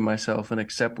forgive myself and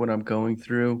accept what I'm going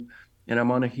through. And I'm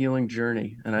on a healing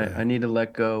journey and I need to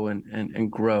let go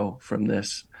and grow from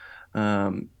this.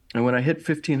 And when I hit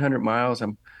 1,500 miles,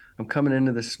 I'm coming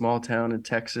into this small town in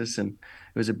Texas, and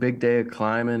it was a big day of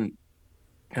climbing.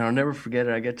 And I'll never forget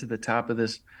it. I get to the top of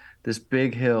this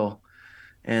big hill,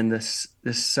 and this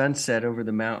sunset over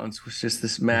the mountains was just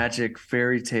this magic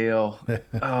fairy tale.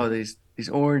 Oh, these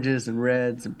oranges and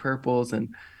reds and purples,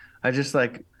 and I just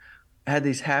like had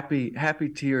these happy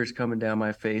tears coming down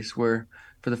my face. Where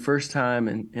for the first time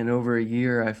in over a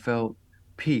year, I felt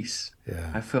peace.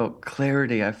 Yeah. I felt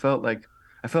clarity. I felt like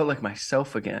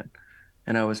myself again,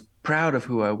 and I was proud of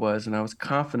who I was, and I was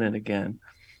confident again.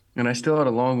 And I still had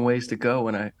a long ways to go.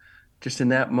 And I just in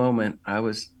that moment, I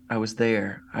was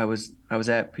there. I was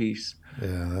at peace.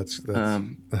 Yeah, that's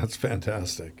Um, that's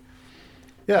fantastic.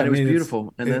 Yeah, and I it was mean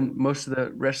beautiful. And then most of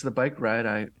the rest of the bike ride,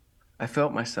 I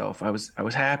felt myself. I was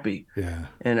happy, yeah.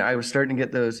 and I was starting to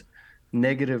get those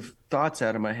negative thoughts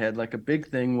out of my head. Like a big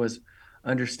thing was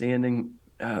understanding.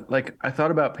 Like I thought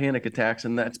about panic attacks,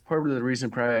 and that's part of the reason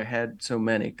probably I had so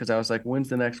many because I was like, "When's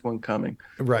the next one coming?"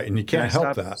 Right, and you And I can't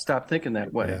help that. stopped thinking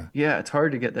that way. Yeah. Yeah, it's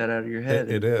hard to get that out of your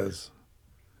head. It is.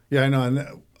 Yeah, I know.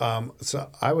 And so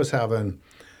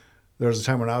there was a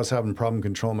time when I was having problem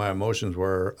controlling my emotions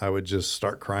where I would just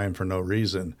start crying for no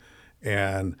reason.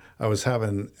 And I was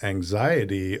having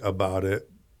anxiety about it,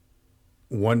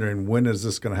 wondering when is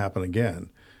this going to happen again?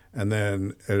 And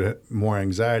then more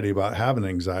anxiety about having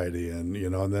anxiety. And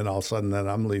then all of a sudden then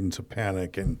I'm leading to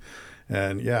panic.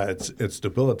 And yeah, it's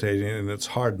debilitating, and it's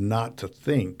hard not to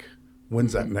think,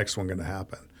 when's that next one going to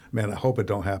happen? Man, I hope it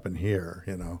don't happen here.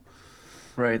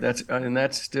 Right. That's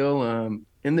still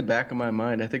in the back of my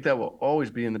mind. I think that will always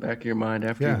be in the back of your mind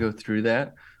after Yeah. you go through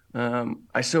that.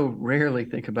 I so rarely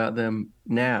think about them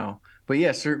now, but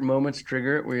yeah, certain moments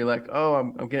trigger it where you're like, oh,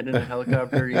 I'm getting in a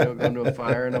helicopter, going to a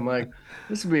fire, and I'm like,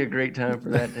 this would be a great time for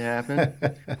that to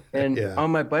happen. And Yeah.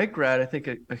 on my bike ride, I think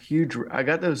I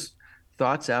got those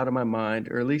thoughts out of my mind,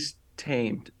 or at least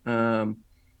tamed. And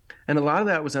a lot of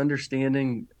that was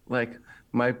understanding like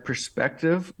my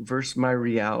perspective versus my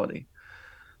reality.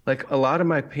 Like a lot of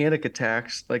my panic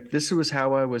attacks, like this was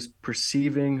how I was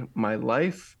perceiving my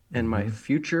life and my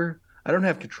future. I don't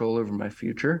have control over my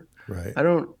future. Right. I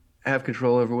don't have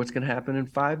control over what's going to happen in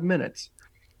 5 minutes.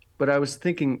 But I was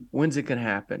thinking, when's it going to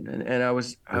happen? And I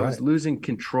was Right. losing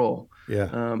control.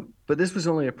 Yeah. But this was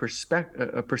only a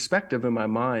perspective in my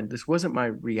mind. This wasn't my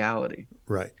reality.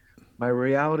 Right. My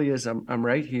reality is I'm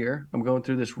right here. I'm going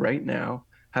through this right now.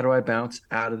 How do I bounce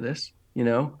out of this?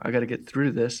 I got to get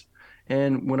through this.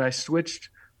 And when I switched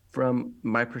from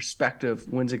my perspective,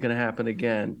 when's it going to happen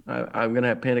again? I'm going to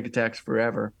have panic attacks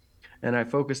forever. And I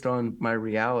focused on my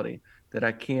reality that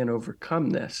I can overcome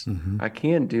this. Mm-hmm. I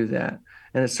can do that.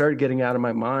 And it started getting out of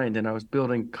my mind. And I was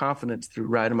building confidence through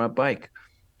riding my bike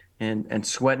and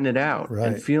sweating it out Right.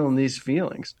 and feeling these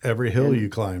feelings. Every hill And you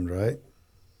climbed, right?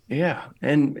 yeah.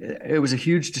 And it was a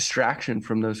huge distraction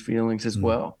from those feelings as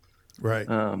well. Right.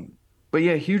 But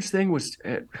yeah, huge thing was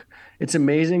it's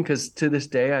amazing because to this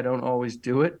day I don't always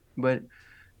do it, but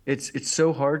it's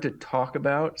so hard to talk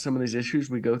about some of these issues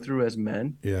we go through as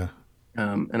men. Yeah.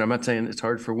 And I'm not saying it's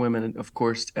hard for women, of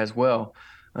course, as well.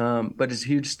 But it's a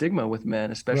huge stigma with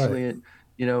men, especially Right.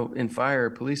 in fire,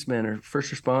 policemen, or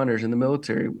first responders in the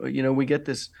military. We get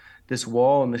this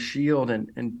wall and the shield,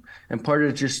 and part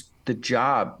of just the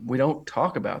job. We don't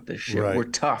talk about this shit. Right. We're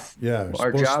tough. Yeah.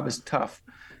 Our job is tough.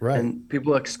 Right. And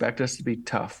people expect us to be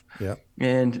tough. Yeah.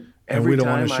 And And every we don't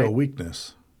time want to show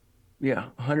weakness. yeah,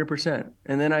 100%.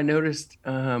 And then I noticed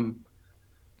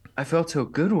I felt so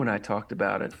good when I talked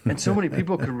about it, and so many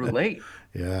people could relate.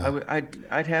 Yeah.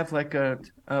 I'd have like a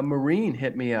Marine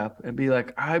hit me up and be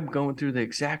like, I'm going through the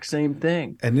exact same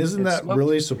thing. And isn't And that smoke-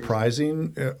 really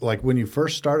surprising? Like when you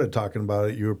first started talking about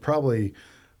it, you were probably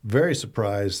very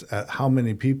surprised at how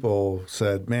many people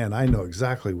said, "Man, I know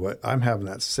exactly what I'm having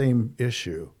that same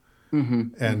issue."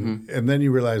 And then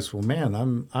you realize, well, man,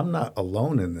 I'm not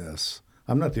alone in this.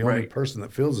 I'm not the only Right. person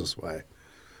that feels this way.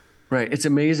 Right. It's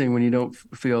amazing when you don't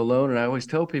feel alone. And I always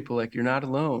tell people, like, you're not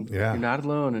alone. Yeah. You're not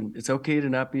alone. And it's okay to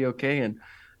not be okay. And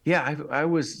yeah, I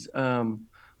was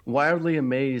wildly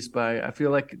amazed by, I feel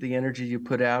like the energy you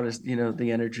put out is,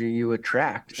 the energy you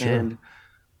attract. Sure. And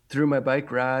through my bike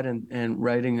ride and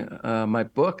writing my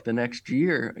book the next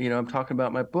year, I'm talking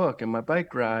about my book and my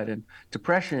bike ride and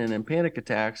depression and panic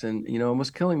attacks and,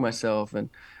 almost killing myself and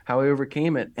how I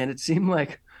overcame it. And it seemed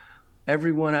like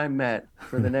everyone I met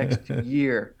for the next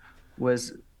year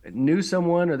knew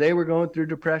someone, or they were going through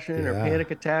depression or Yeah. panic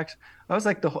attacks. I was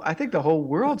like, I think the whole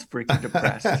world's freaking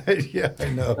depressed. Yeah, I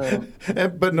know.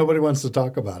 But nobody wants to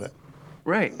talk about it.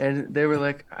 Right. And they were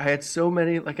like, I had so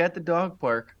many, like at the dog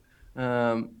park,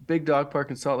 big dog park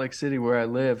in Salt Lake City where I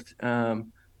lived.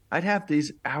 I'd have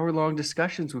these hour-long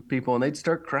discussions with people and they'd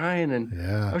start crying. And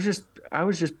Yeah. I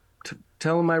was just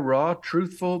telling my raw,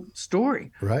 truthful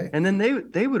story. Right. And then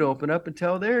they would open up and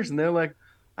tell theirs. And they're like,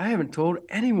 I haven't told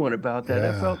anyone about that.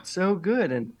 Yeah. That felt so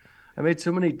good. And I made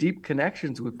so many deep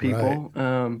connections with people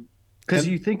Right. because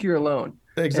And- you think you're alone.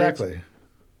 Exactly.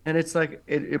 And it's like,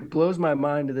 it blows my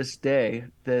mind to this day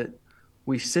that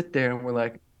we sit there and we're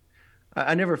like,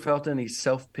 I never felt any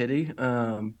self-pity.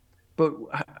 But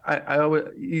I always,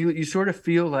 you sort of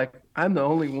feel like I'm the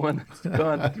only one that's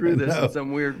gone through this No. in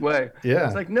some weird way. Yeah.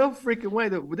 It's like, no freaking way.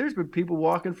 There's been people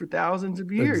walking for thousands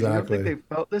of years. You don't Exactly. think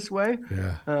they felt this way?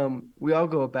 Yeah. We all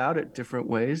go about it different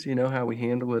ways, how we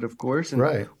handle it, of course. And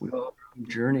Right. we all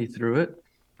journey through it.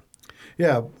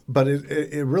 Yeah, but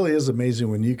it really is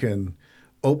amazing when you can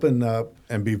open up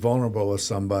and be vulnerable with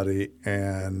somebody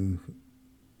and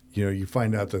you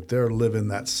find out that they're living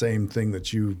that same thing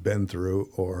that you've been through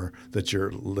or that you're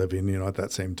living, at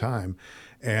that same time.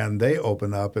 And they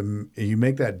open up and you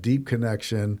make that deep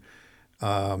connection.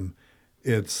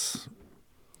 It's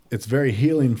very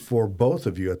healing for both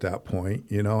of you at that point,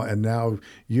 and now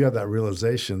you have that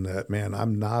realization that, man,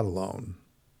 I'm not alone.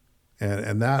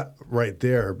 And that right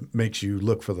there makes you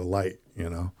look for the light,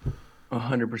 100%.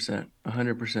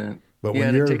 100%. But Yeah, when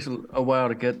and it you're- takes a while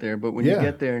to get there. But when you Yeah.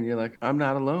 get there and you're like, I'm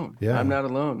not alone. Yeah. I'm not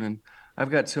alone. And I've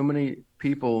got so many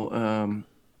people,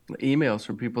 emails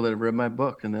from people that have read my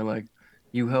book, and they're like,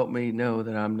 you helped me know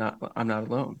that I'm not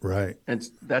alone. Right. And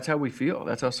that's how we feel.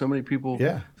 That's how so many people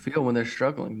Yeah. feel when they're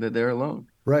struggling, that they're alone.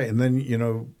 Right. And then,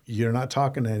 you're not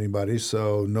talking to anybody,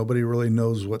 so nobody really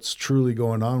knows what's truly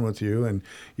going on with you. And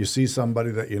you see somebody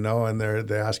that and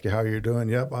they ask you how you're doing.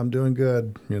 Yep, I'm doing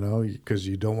good, because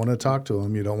you don't want to talk to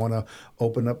them. You don't want to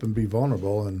open up and be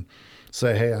vulnerable and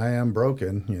say, hey, I am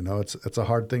broken. It's a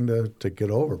hard thing to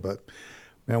get over. But,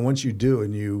 man, once you do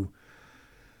and you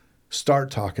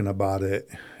start talking about it,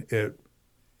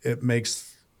 it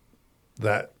makes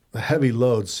that heavy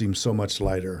load seem so much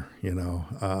lighter, It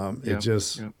Yeah,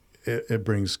 just yeah. it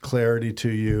brings clarity to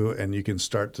you, and you can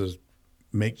start to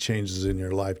make changes in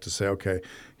your life to say, okay,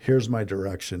 here's my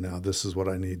direction now. This is what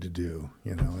I need to do,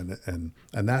 and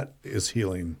that is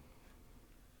healing.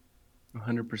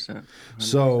 100%.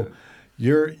 So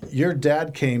your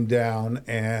dad came down,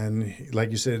 and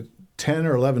like you said, 10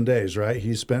 or 11 days, right?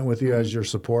 He spent with you as your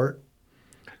support.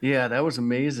 Yeah, that was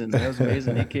amazing.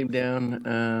 He came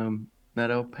down,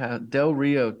 Del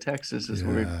Rio, Texas is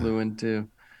where he flew into.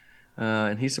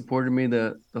 And he supported me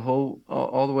the whole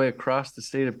all the way across the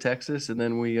state of Texas, and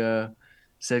then we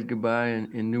said goodbye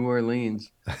in New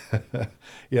Orleans.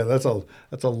 Yeah, that's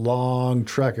a long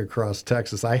trek across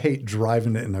Texas. I hate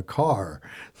driving it in a car,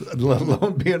 let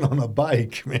alone being on a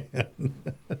bike, man.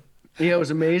 Yeah, it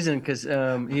was amazing because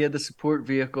he had the support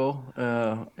vehicle,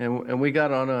 and we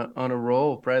got on a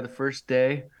roll. Probably the first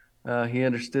day, he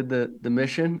understood the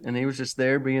mission, and he was just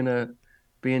there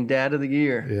being dad of the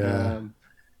year. Yeah.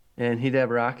 And he'd have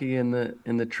Rocky in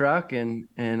the truck and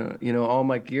all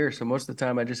my gear. So most of the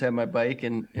time I just had my bike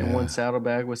and one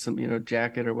saddlebag with some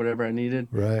jacket or whatever I needed.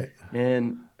 Right.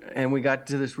 And we got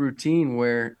to this routine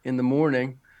where in the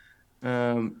morning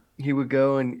he would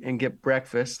go and get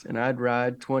breakfast, and I'd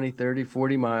ride 20, 30,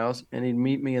 40 miles, and he'd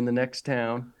meet me in the next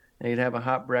town, and he'd have a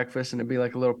hot breakfast, and it'd be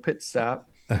like a little pit stop.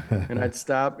 And I'd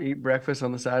stop, eat breakfast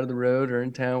on the side of the road or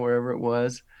in town, wherever it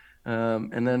was.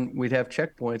 And then we'd have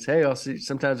checkpoints. Hey,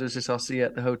 sometimes it was just, I'll see you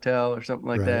at the hotel or something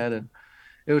like that. And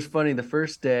it was funny. The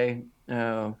first day,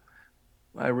 I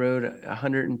rode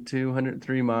 102,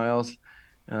 103 miles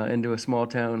into a small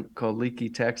town called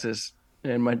Leakey, Texas.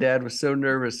 And my dad was so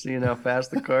nervous seeing how fast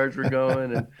the cars were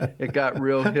going, and it got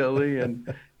real hilly,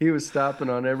 and he was stopping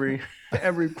on every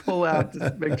pull out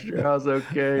to make sure I was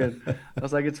okay. And I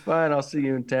was like, it's fine, I'll see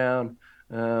you in town.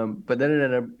 But then it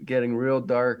ended up getting real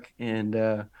dark,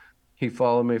 and he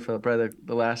followed me for probably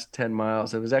the last 10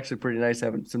 miles. It was actually pretty nice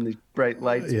having some of these bright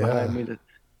lights behind me to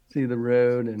see the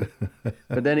road.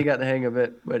 But then he got the hang of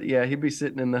it. But yeah, he'd be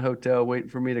sitting in the hotel waiting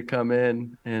for me to come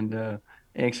in, and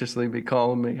anxiously be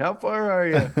calling me, how far are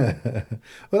you?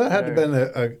 Well, that had to have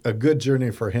been a good journey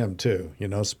for him too,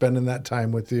 spending that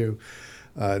time with you,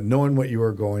 knowing what you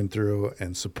were going through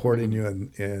and supporting you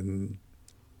in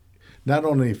not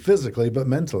only physically but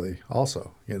mentally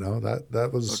also. That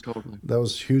was totally. That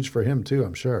was huge for him too,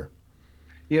 I'm sure.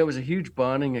 Yeah, it was a huge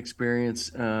bonding experience,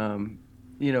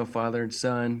 father and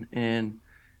son. And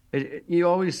you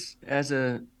always, as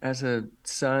a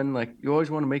son, like, you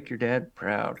always want to make your dad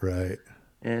proud. Right.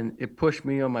 And it pushed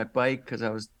me on my bike because I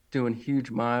was doing huge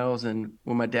miles. And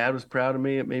when my dad was proud of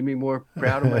me, it made me more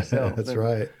proud of myself. That's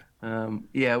right.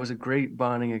 Yeah, it was a great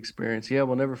bonding experience. Yeah,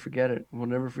 we'll never forget it.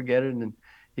 And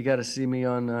he got to see me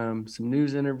on some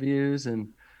news interviews, and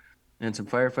some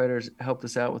firefighters helped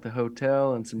us out with the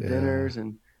hotel and some dinners,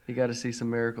 and he got to see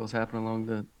some miracles happen along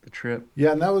the trip.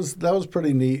 Yeah, and that was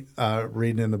pretty neat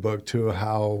reading in the book too,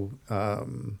 how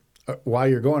while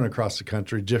you're going across the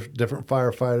country, different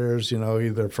firefighters,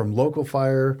 either from local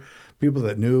fire, people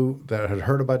that had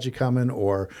heard about you coming,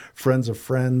 or friends of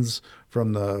friends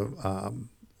from the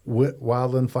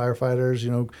wildland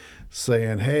firefighters,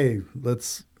 saying, hey,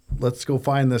 let's go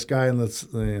find this guy and let's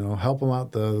help him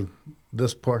out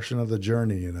this portion of the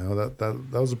journey. That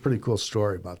was a pretty cool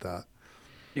story about that.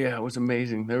 Yeah, it was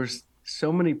amazing. There was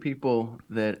so many people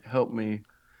that helped me.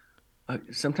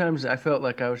 Sometimes I felt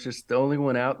like I was just the only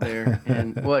one out there,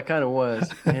 and well, I kind of was.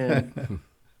 And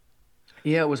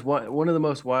yeah, it was one of the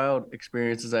most wild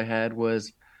experiences I had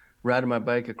was riding my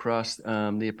bike across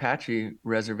the Apache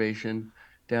reservation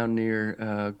down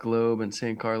near Globe and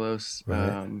San Carlos,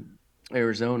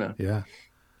 Arizona. Yeah.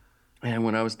 And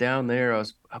when I was down there, I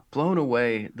was blown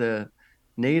away. The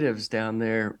natives down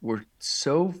there were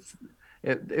so.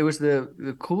 It was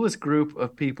the coolest group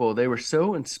of people. They were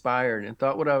so inspired and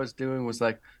thought what I was doing was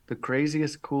like the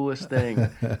craziest, coolest thing.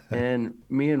 And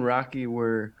me and Rocky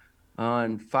were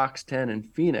on Fox 10 in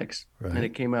Phoenix, and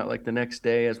it came out like the next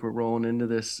day as we're rolling into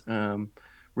this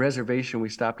reservation. We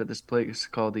stopped at this place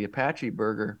called the Apache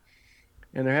Burger,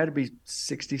 and there had to be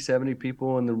 60, 70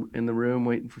 people in the room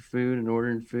waiting for food and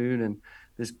ordering food. And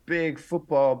this big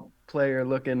football player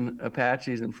looking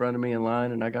Apache's in front of me in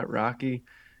line, and I got Rocky.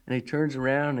 And he turns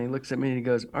around and he looks at me and he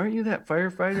goes, aren't you that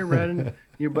firefighter riding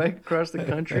your bike across the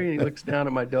country? And he looks down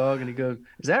at my dog and he goes,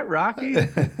 is that Rocky?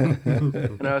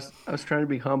 And I was trying to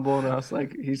be humble, and I was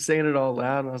like, he's saying it all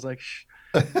loud, and I was like, shh.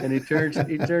 And he turns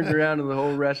around to the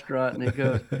whole restaurant and he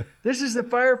goes, this is the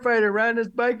firefighter riding his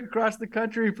bike across the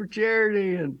country for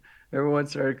charity. And everyone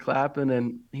started clapping,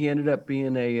 and he ended up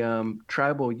being a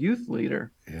tribal youth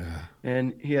leader. Yeah.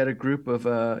 And he had a group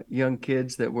of young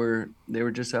kids that were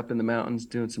just up in the mountains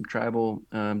doing some tribal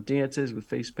dances with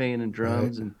face paint and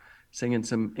drums and singing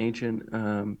some ancient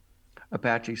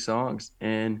Apache songs.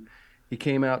 And he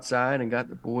came outside and got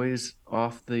the boys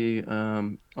off the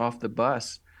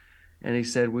bus, and he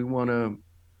said, "We want to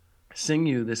sing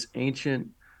you this ancient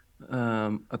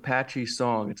Apache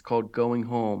song. It's called Going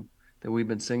Home, that we've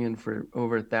been singing for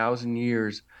over 1,000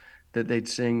 years, that they'd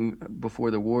sing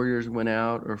before the warriors went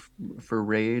out or for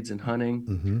raids and hunting.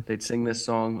 Mm-hmm. They'd sing this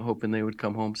song hoping they would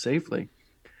come home safely."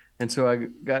 And so I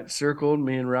got circled,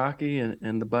 me and Rocky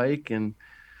and the bike, and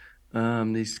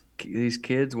these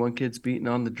kids, one kid's beating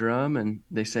on the drum, and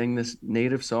they sang this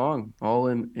native song all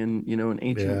in an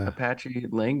ancient Yeah. Apache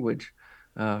language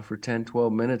for 10,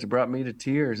 12 minutes. It brought me to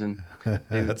tears, and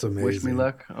they That's wished me amazing.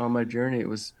 luck on my journey. It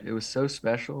was so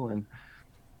special. And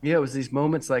yeah, it was these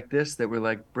moments like this that were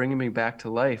like bringing me back to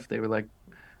life. They were like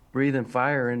breathing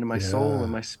fire into my soul and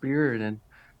Yeah. my spirit, and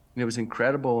it was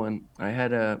incredible. And I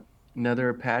had another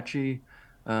Apache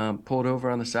pulled over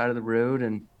on the side of the road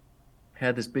and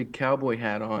had this big cowboy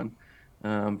hat on.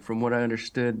 From what I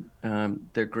understood,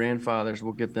 their grandfathers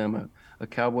will give them a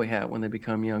cowboy hat when they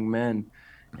become young men,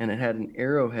 and it had an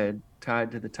arrowhead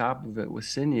tied to the top of it with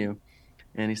sinew.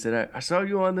 And he said, I saw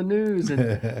you on the news.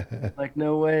 And like,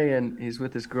 no way. And he's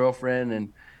with his girlfriend,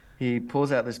 and he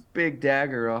pulls out this big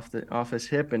dagger off his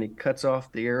hip, and he cuts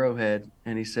off the arrowhead.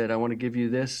 And he said, "I want to give you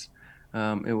this.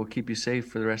 It will keep you safe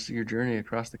for the rest of your journey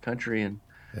across the country." And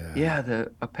Yeah. yeah,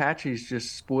 the Apaches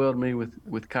just spoiled me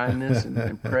with kindness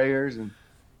and prayers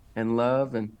and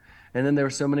love. And then there were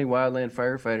so many wildland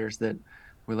firefighters that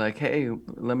were like, "Hey,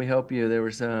 let me help you." There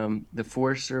was the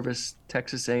Forest Service,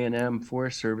 Texas A&M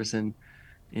Forest Service in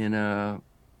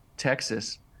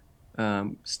Texas,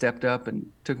 stepped up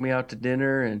and took me out to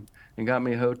dinner and got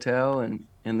me a hotel,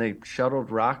 and they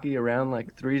shuttled Rocky around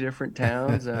like three different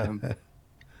towns.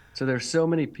 So there's so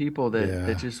many people that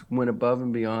Yeah. just went above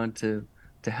and beyond to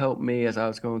help me as I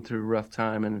was going through a rough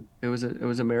time, and it was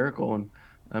a miracle, and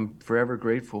I'm forever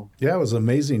grateful. Yeah, it was an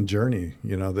amazing journey,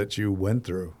 that you went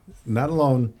through. Not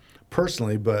alone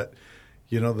personally, but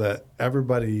that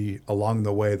everybody along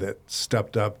the way that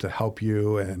stepped up to help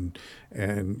you and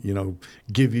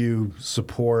give you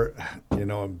support,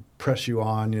 and press you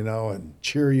on, and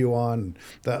cheer you on.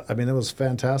 That, I mean, it was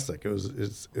fantastic.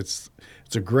 It's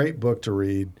a great book to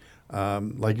read.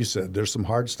 Like you said, there's some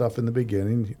hard stuff in the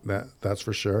beginning, that's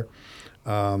for sure.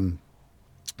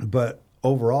 But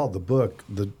overall, the book,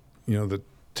 that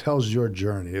tells your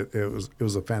journey. It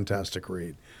was a fantastic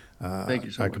read. Thank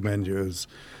you so I much. commend you. It was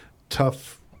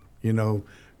tough,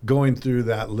 going through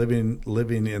that,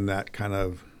 living in that kind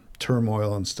of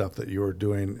turmoil and stuff that you were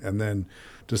doing, and then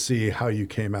to see how you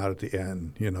came out at the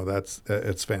end.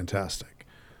 It's fantastic.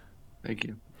 Thank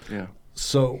you. Yeah.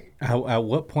 So At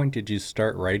what point did you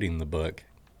start writing the book?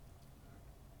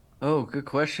 Oh, good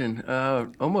question.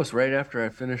 Almost right after I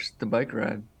finished the bike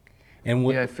ride. And Yeah,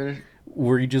 what I finished.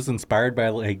 were you just inspired by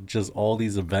like just all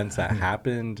these events that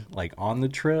happened like on the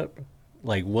trip?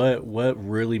 Like what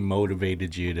really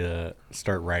motivated you to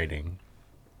start writing?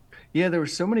 Yeah, there were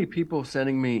so many people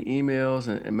sending me emails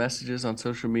and messages on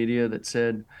social media that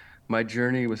said my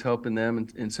journey was helping them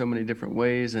in so many different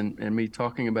ways, and me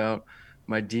talking about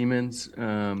my demons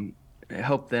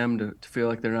helped them to feel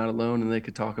like they're not alone and they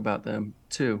could talk about them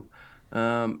too.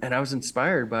 And I was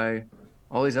inspired by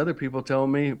all these other people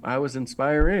telling me I was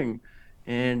inspiring,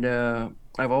 and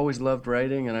I've always loved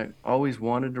writing, and I always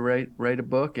wanted to write a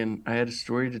book, and I had a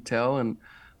story to tell, and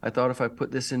I thought if I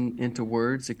put this into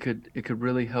words, it could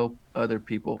really help other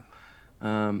people.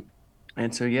 Um,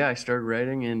 and so yeah, I started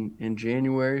writing in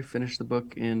January, finished the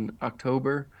book in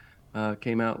October,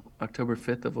 came out October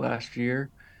 5th of last year,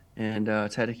 and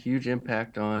it's had a huge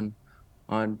impact on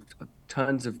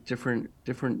tons of different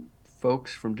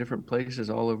folks from different places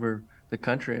all over the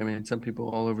country. I mean, some people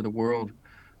all over the world.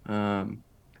 Um,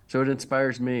 so it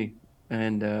inspires me,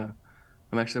 and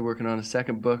I'm actually working on a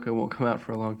second book. It won't come out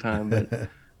for a long time, but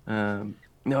um,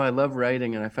 no, I love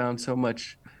writing, and I found so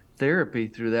much therapy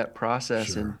through that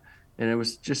process, and sure. it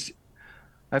was just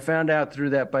I found out through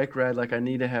that bike ride like I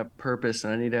need to have purpose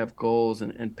and I need to have goals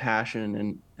and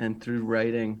passion, and through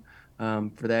writing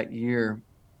for that year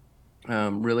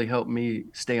really helped me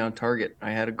stay on target.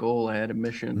 I had a goal, I had a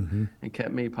mission, Hmm. and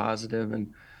kept me positive.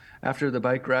 And after the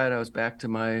bike ride, I was back to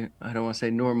my, I don't want to say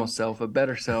normal self, a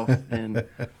better self. And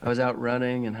I was out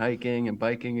running and hiking and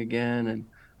biking again. And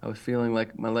I was feeling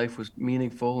like my life was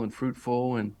meaningful and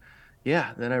fruitful. And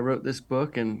yeah, then I wrote this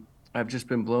book, and I've just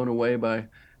been blown away by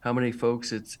how many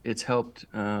folks it's helped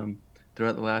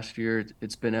throughout the last year.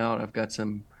 It's been out. I've got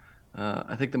some,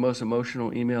 I think the most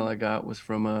emotional email I got was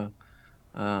from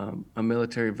a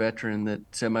military veteran that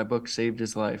said my book saved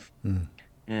his life, Mm.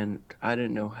 and I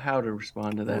didn't know how to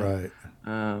respond to that.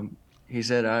 Right. He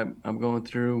said, I'm going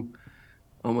through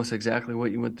almost exactly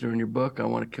what you went through in your book. I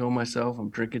want to kill myself. I'm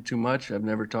drinking too much. I've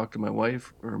never talked to my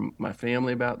wife or my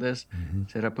family about this. Mm-hmm.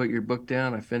 Said, I put your book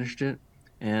down. I finished it.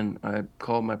 And I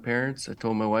called my parents. I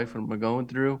told my wife what I'm going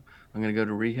through. I'm going to go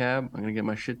to rehab. I'm going to get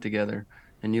my shit together.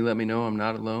 And you let me know I'm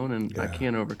not alone and I Yeah.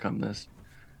 can overcome this.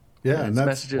 Yeah. And And it's that's,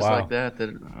 messages like Wow. that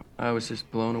that I was just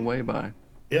blown away by.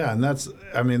 yeah. And that's,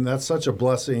 I mean, that's such a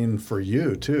blessing for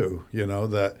you too, you know,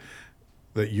 that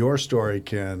your story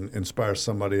can inspire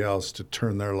somebody else to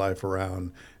turn their life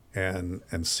around and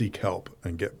seek help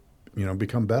and get, you know,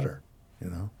 become better, you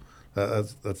know.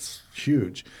 That's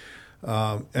huge.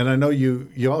 And I know you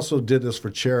also did this for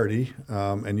charity,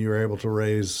 and you were able to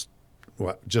raise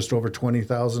what, just over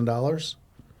 $20,000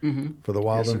 Mm-hmm. for the Yes,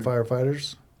 wildland sir.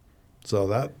 firefighters. So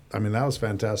that, I mean, that was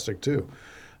fantastic too.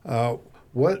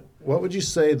 What would you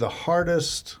say the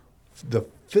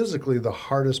physically the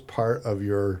hardest part of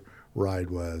your ride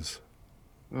was?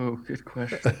 Oh, good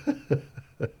question.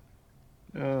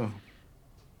 Oh,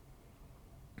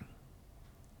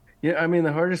 yeah. I mean,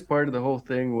 the hardest part of the whole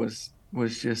thing was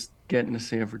just getting to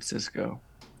San Francisco,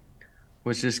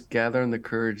 was just gathering the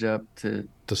courage up To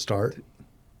start? to,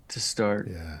 to start.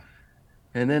 Yeah,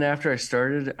 And then after I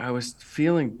started, I was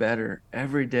feeling better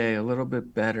every day, a little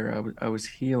bit better. I was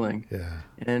healing, yeah.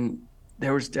 and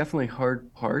there was definitely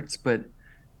hard parts, but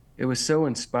it was so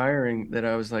inspiring that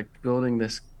I was like building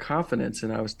this confidence,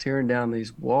 and I was tearing down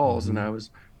these walls, and Mm-hmm. I was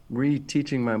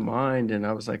reteaching my mind, and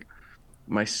I was like,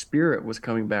 my spirit was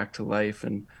coming back to life,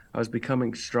 and I was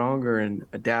becoming stronger and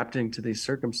adapting to these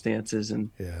circumstances. And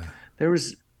Yeah. there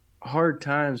was hard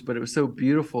times, but it was so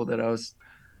beautiful that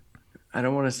I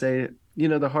don't want to say,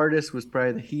 the hardest was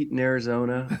probably the heat in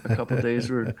Arizona. A couple days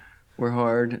were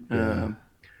hard. Yeah.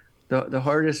 The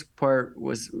hardest part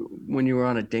was when you were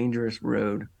on a dangerous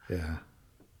road, Yeah.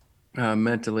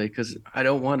 mentally, because I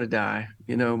don't want to die.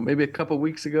 Maybe a couple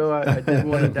weeks ago I didn't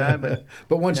want to die, but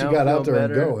But once you now I'm got out feeling there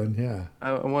and better. going, yeah.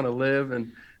 I want to live.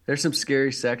 And there's some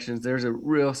scary sections. There's a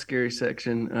real scary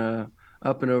section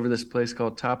up and over this place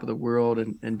called Top of the World,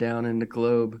 and down in the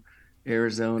Globe,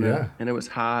 Arizona. Yeah. And it was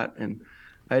hot. And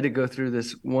I had to go through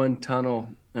this one tunnel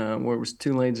where it was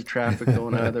two lanes of traffic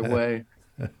going either way.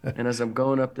 And as I'm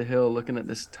going up the hill, looking at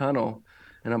this tunnel,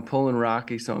 and I'm pulling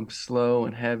Rocky, so I'm slow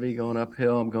and heavy going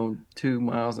uphill. I'm going 2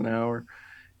 miles an hour.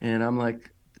 And I'm like,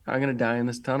 I'm going to die in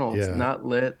this tunnel. It's Yeah. not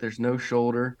lit, there's no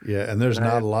shoulder. Yeah. And there's And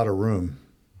not a lot of room.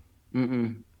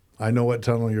 mm-mm. I know what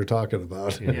tunnel you're talking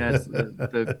about. Yeah, it's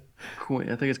the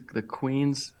Queen. I think it's the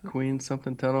Queens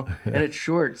something tunnel, and it's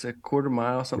short. It's a quarter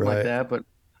mile, something like Right. that. But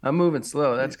I'm moving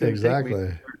slow. That's going to take me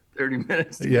Exactly. 30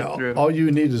 minutes to get Yeah. through. All you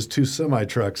need is two semi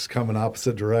trucks coming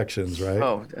opposite directions, right?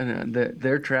 Oh, and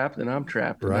they're trapped, and I'm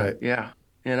trapped. Right. Yeah,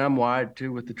 and I'm wide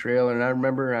too with the trailer. And I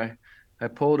remember I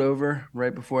pulled over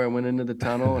right before I went into the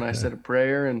tunnel, and I said a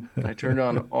prayer, and I turned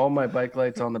on all my bike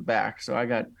lights on the back, so I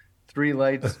got three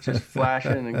lights just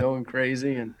flashing and going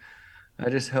crazy, and I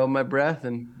just held my breath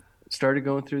and started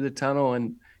going through the tunnel.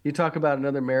 And you talk about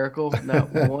another miracle.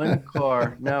 Not one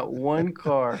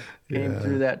car came Yeah.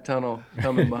 through that tunnel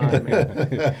coming behind me.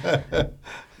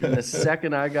 And the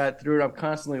second I got through it, I'm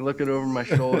constantly looking over my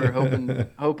shoulder,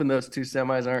 hoping those two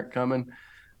semis aren't coming.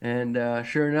 And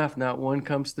sure enough, not one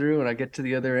comes through. And I get to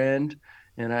the other end,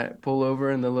 and I pull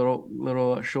over in the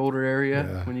little shoulder area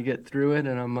Yeah. when you get through it.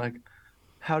 And I'm like,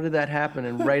 how did that happen?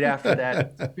 And right after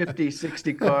that, 50,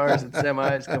 60 cars and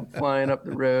semis come flying up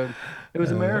the road. It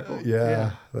was a miracle. Yeah.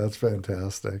 Yeah. That's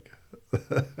fantastic.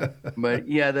 But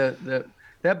yeah,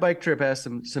 that bike trip has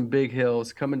some big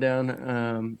hills coming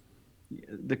down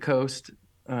the coast,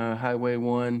 Highway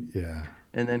 1, Yeah.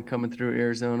 and then coming through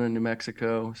Arizona, New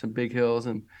Mexico, some big hills.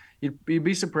 And you'd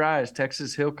be surprised,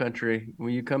 Texas hill country,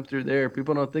 when you come through there,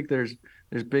 people don't think there's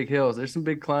big hills. There's some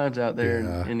big climbs out there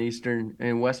Yeah. in eastern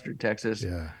and western Texas.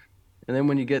 Yeah. And then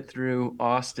when you get through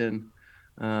Austin,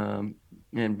 um,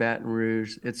 and Baton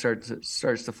Rouge, it starts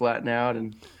to flatten out,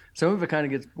 and some of it kind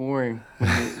of gets boring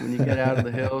when you get out of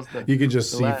the hills. You can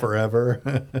just The see last, forever.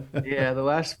 yeah, the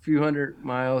last few hundred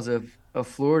miles of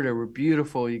Florida were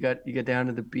beautiful. You get down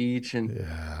to the beach, and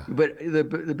Yeah. but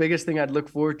the biggest thing I'd look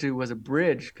forward to was a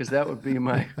bridge, because that would be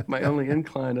my only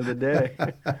incline of the day.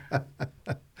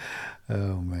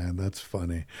 Oh man, that's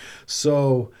funny.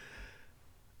 So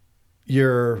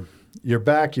you're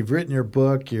back. You've written your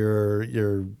book. Your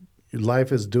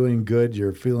life is doing good.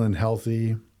 You're feeling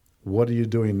healthy. What are you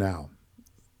doing now?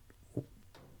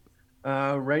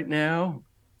 Right now,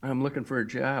 I'm looking for a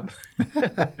job.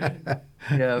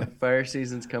 Yeah, fire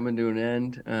season's coming to an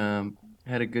end.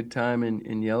 Had a good time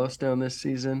in Yellowstone this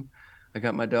season. I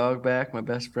got my dog back, my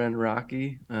best friend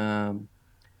Rocky.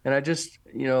 And I just,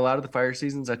 a lot of the fire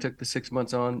seasons, I took the 6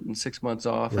 months on and 6 months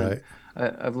off. And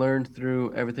Right. I've learned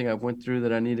through everything I've went through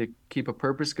that I need to keep a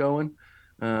purpose going.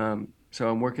 So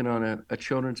I'm working on a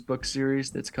children's book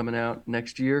series that's coming out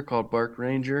next year called Bark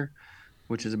Ranger,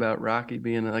 which is about Rocky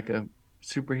being like a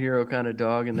superhero kind of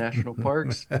dog in national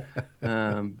parks.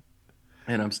 Um,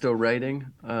 and I'm still writing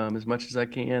as much as I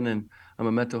can. And I'm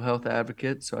a mental health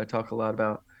advocate, so I talk a lot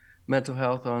about mental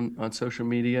health on social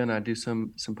media, and I do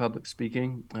some public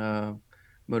speaking,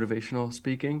 motivational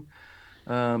speaking.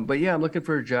 But yeah, I'm looking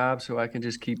for a job so I can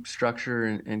just keep structure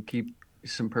and keep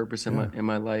some purpose in Yeah.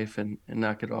 my life and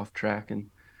not get off track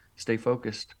and stay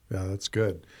focused. Yeah, that's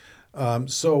good.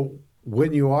 So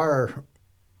when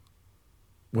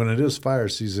it is fire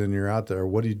season, you're out there.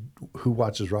 Who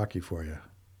watches Rocky for you?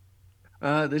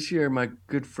 This year, my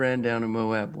good friend down in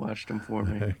Moab watched them for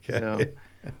me. So Okay.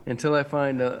 until I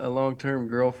find a long-term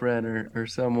girlfriend or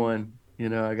someone,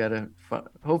 I gotta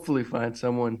hopefully find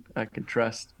someone I can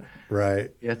trust. Right.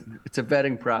 Yeah, it's a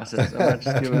vetting process. I'm not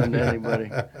just giving them to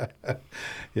anybody.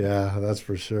 Yeah, that's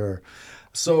for sure.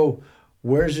 So,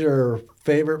 where's your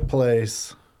favorite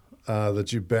place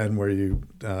that you've been where you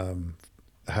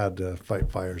had to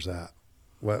fight fires at?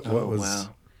 What Oh, was?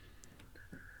 wow.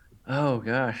 Oh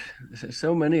gosh,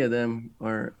 so many of them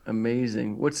are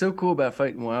amazing. What's so cool about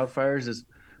fighting wildfires is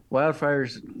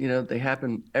wildfires, they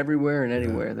happen everywhere and Yeah,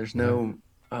 anywhere. There's yeah, no,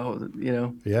 oh, you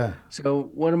know. yeah, So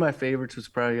one of my favorites was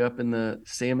probably up in the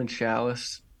Salmon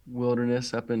Chalice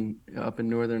wilderness up in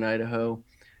northern Idaho,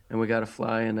 and we got to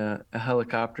fly in a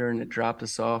helicopter, and it dropped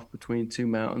us off between two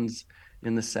mountains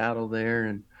in the saddle there,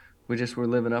 and we just were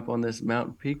living up on this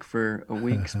mountain peak for a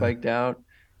week, spiked out,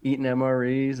 eating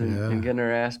MREs and yeah. getting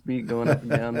our ass beat going up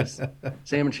and down this.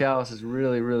 Salmon Chalice is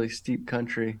really, really steep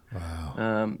country.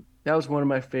 Wow. That was one of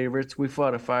my favorites. We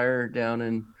fought a fire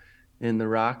down in the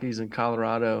Rockies in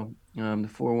Colorado, the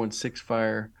 416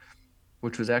 fire,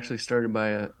 which was actually started by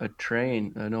a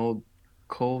train, an old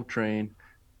coal train,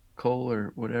 coal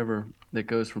or whatever, that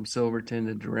goes from Silverton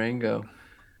to Durango.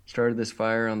 Started this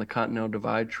fire on the Continental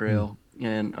Divide Hmm. Trail,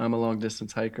 and I'm a long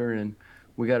distance hiker, and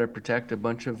we got to protect a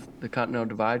bunch of the Continental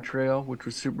Divide Trail, which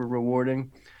was super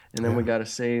rewarding. And then we Yeah. got to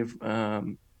save a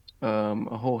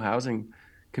whole housing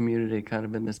community kind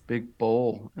of in this big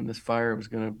bowl, and this fire was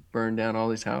going to burn down all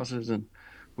these houses, and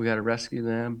we got to rescue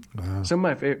them. Wow. Some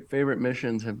of my favorite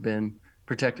missions have been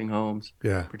protecting homes.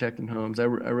 Yeah. Protecting homes. I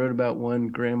wrote about one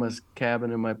grandma's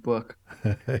cabin in my book,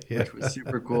 Yeah. which was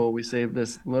super cool. We saved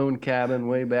this lone cabin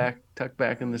way back, tucked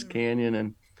back in this canyon,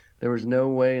 and there was no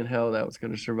way in hell that was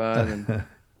going to survive. And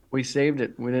we saved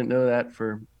it. We didn't know that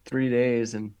for 3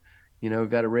 days, and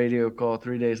got a radio call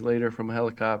 3 days later from a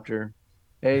helicopter.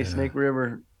 Hey, Yeah. Snake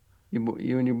River,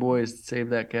 you and your boys saved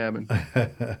that cabin.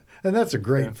 And that's a Yeah,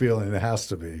 great feeling. It has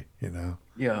to be.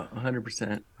 yeah,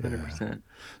 100%, Yeah. 100%.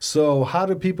 So, how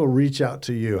do people reach out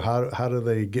to you? How do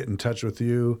they get in touch with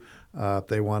you if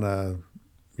they want to,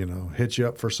 hit you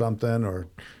up for something or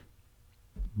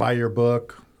buy your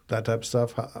book, that type of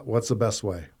stuff? What's the best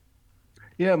way?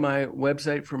 Yeah, my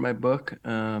website for my book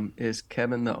is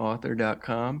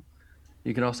kevintheauthor.com.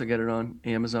 You can also get it on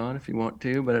Amazon if you want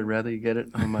to, but I'd rather you get it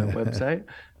on my website.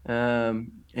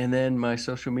 And then my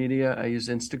social media, I use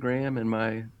Instagram, and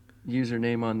my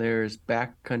username on there is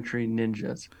Backcountry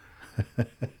Ninjas.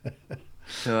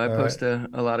 So I All right. post a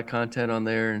lot of content on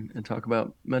there and talk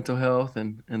about mental health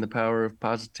and the power of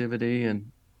positivity,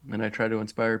 and I try to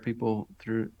inspire people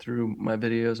through my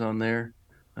videos on there,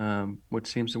 which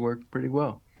seems to work pretty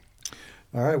well.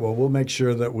 All right. Well, we'll make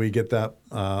sure that we get that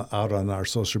out on our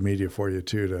social media for you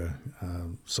too,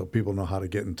 so people know how to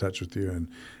get in touch with you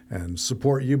and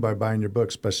support you by buying your book,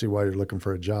 especially while you're looking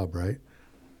for a job, right?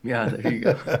 Yeah, there you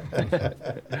go.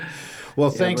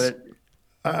 Well, Yeah, thanks. but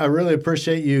I really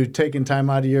appreciate you taking time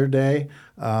out of your day.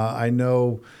 I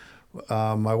know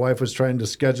my wife was trying to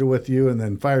schedule with you, and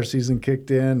then fire season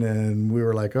kicked in, and we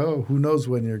were like, "Oh, who knows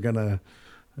when you're gonna,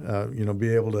 be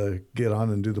able to get on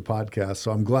and do the podcast."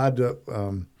 So I'm glad that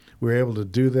we were able to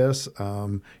do this.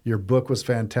 Your book was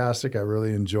fantastic. I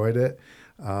really enjoyed it,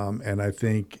 and I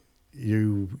think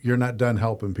you're not done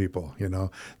helping people.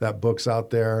 That book's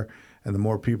out there. And the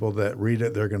more people that read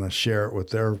it, they're going to share it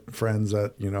with their friends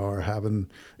that are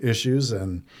having issues,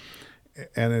 and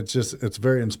it's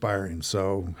very inspiring.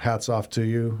 So hats off to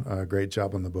you. Great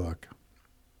job on the book.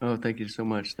 oh, thank you so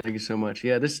much. Thank you so much.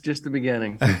 Yeah, this is just the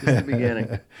beginning. Just the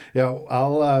beginning. Yeah,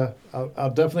 I'll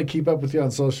definitely keep up with you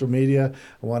on social media.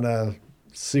 I want to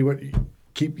see what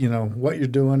what you're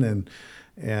doing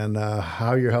and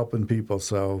how you're helping people.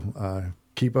 So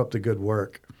keep up the good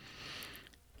work.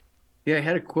 Yeah, I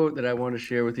had a quote that I want to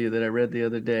share with you that I read the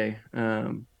other day.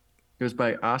 It was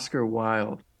by Oscar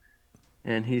Wilde,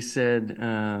 and he said,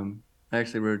 I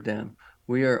actually wrote it down.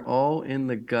 We are all in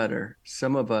the gutter.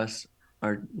 Some of us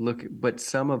are looking, but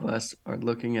some of us are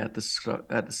looking at the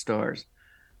stars.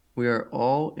 We are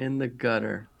all in the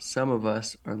gutter. Some of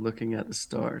us are looking at the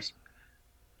stars.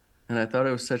 And I thought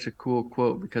it was such a cool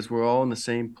quote because we're all in the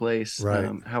same place. Right.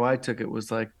 How I took it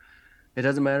was like, it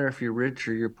doesn't matter if you're rich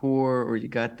or you're poor or you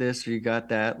got this or you got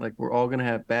that. Like, we're all going to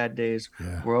have bad days.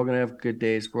 Yeah. We're all going to have good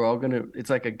days. We're all going to, it's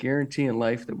like a guarantee in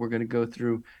life that we're going to go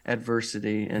through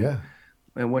adversity. Yeah.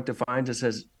 And what defines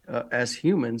us as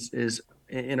humans is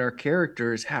in our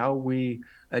character is how we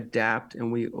adapt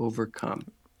and we overcome.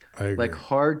 I Like, agree.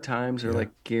 hard times are Yeah.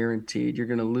 like guaranteed. You're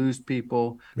going to lose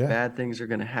people. Yeah. Bad things are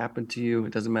going to happen to you.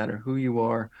 It doesn't matter who you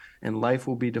are. And life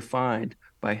will be defined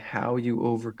by how you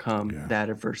overcome Yeah. that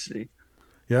adversity.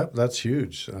 Yeah, that's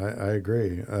huge. I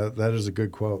agree. That is a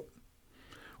good quote.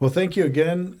 Well, thank you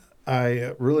again.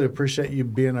 I really appreciate you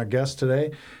being our guest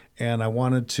today. And I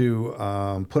wanted to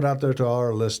put out there to all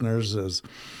our listeners is,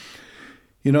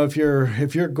 you know, if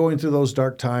you're going through those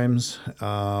dark times,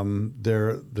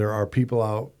 there are people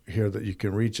out here that you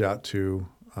can reach out to,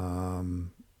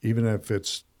 even if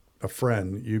it's a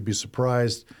friend. You'd be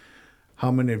surprised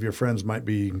how many of your friends might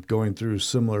be going through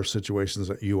similar situations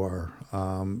that you are.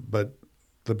 But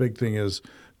the big thing is,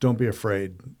 don't be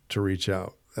afraid to reach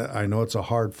out. I know it's a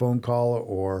hard phone call,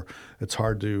 or it's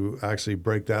hard to actually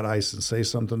break that ice and say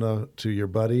something to your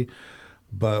buddy.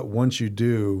 But once you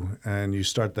do and you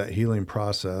start that healing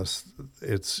process,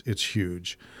 it's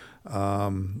huge.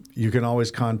 You can always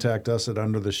contact us at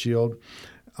Under the Shield.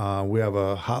 We have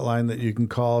a hotline that you can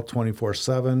call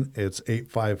 24/7. It's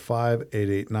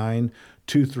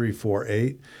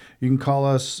 855-889-2348. You can call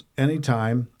us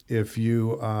anytime. If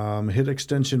you hit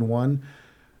extension 1,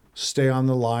 stay on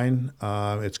the line.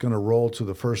 It's going to roll to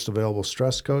the first available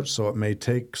stress coach, so it may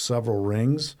take several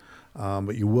rings,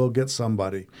 but you will get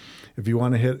somebody. If you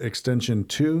want to hit extension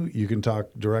 2, you can talk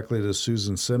directly to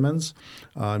Susan Simmons.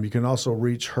 You can also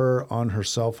reach her on her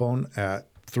cell phone at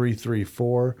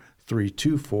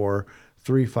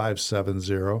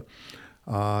 334-324-3570.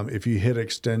 If you hit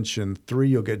extension 3,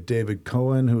 you'll get David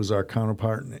Cohen, who's our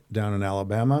counterpart down in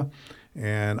Alabama,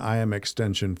 and I am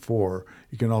extension 4.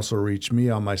 You can also reach me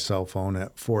on my cell phone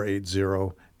at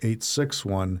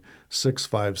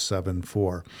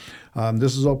 480-861-6574.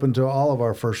 This is open to all of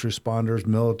our first responders,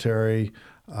 military,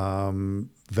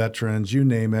 veterans, you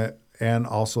name it, and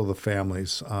also the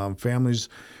families. Families,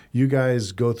 you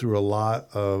guys go through a lot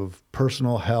of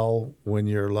personal hell when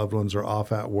your loved ones are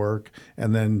off at work,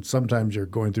 and then sometimes you're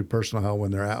going through personal hell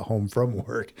when they're at home from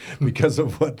work because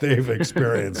of what they've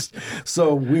experienced.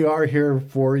 So we are here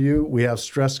for you. We have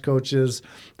stress coaches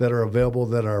that are available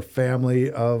that are family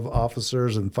of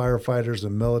officers and firefighters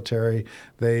and military.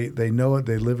 They know it.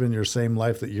 They live in your same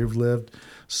life that you've lived.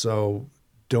 So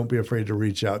don't be afraid to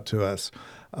reach out to us.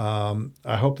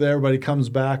 I hope that everybody comes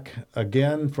back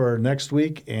again for next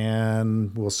week,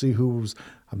 and we'll see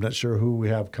I'm not sure who we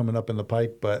have coming up in the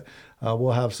pipe, but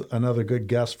we'll have another good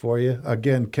guest for you.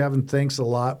 Again, Kevin, thanks a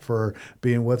lot for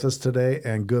being with us today,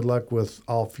 and good luck with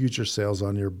all future sales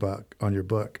on your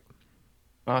book.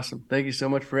 Awesome. Thank you so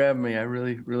much for having me. I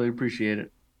really, really appreciate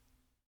it.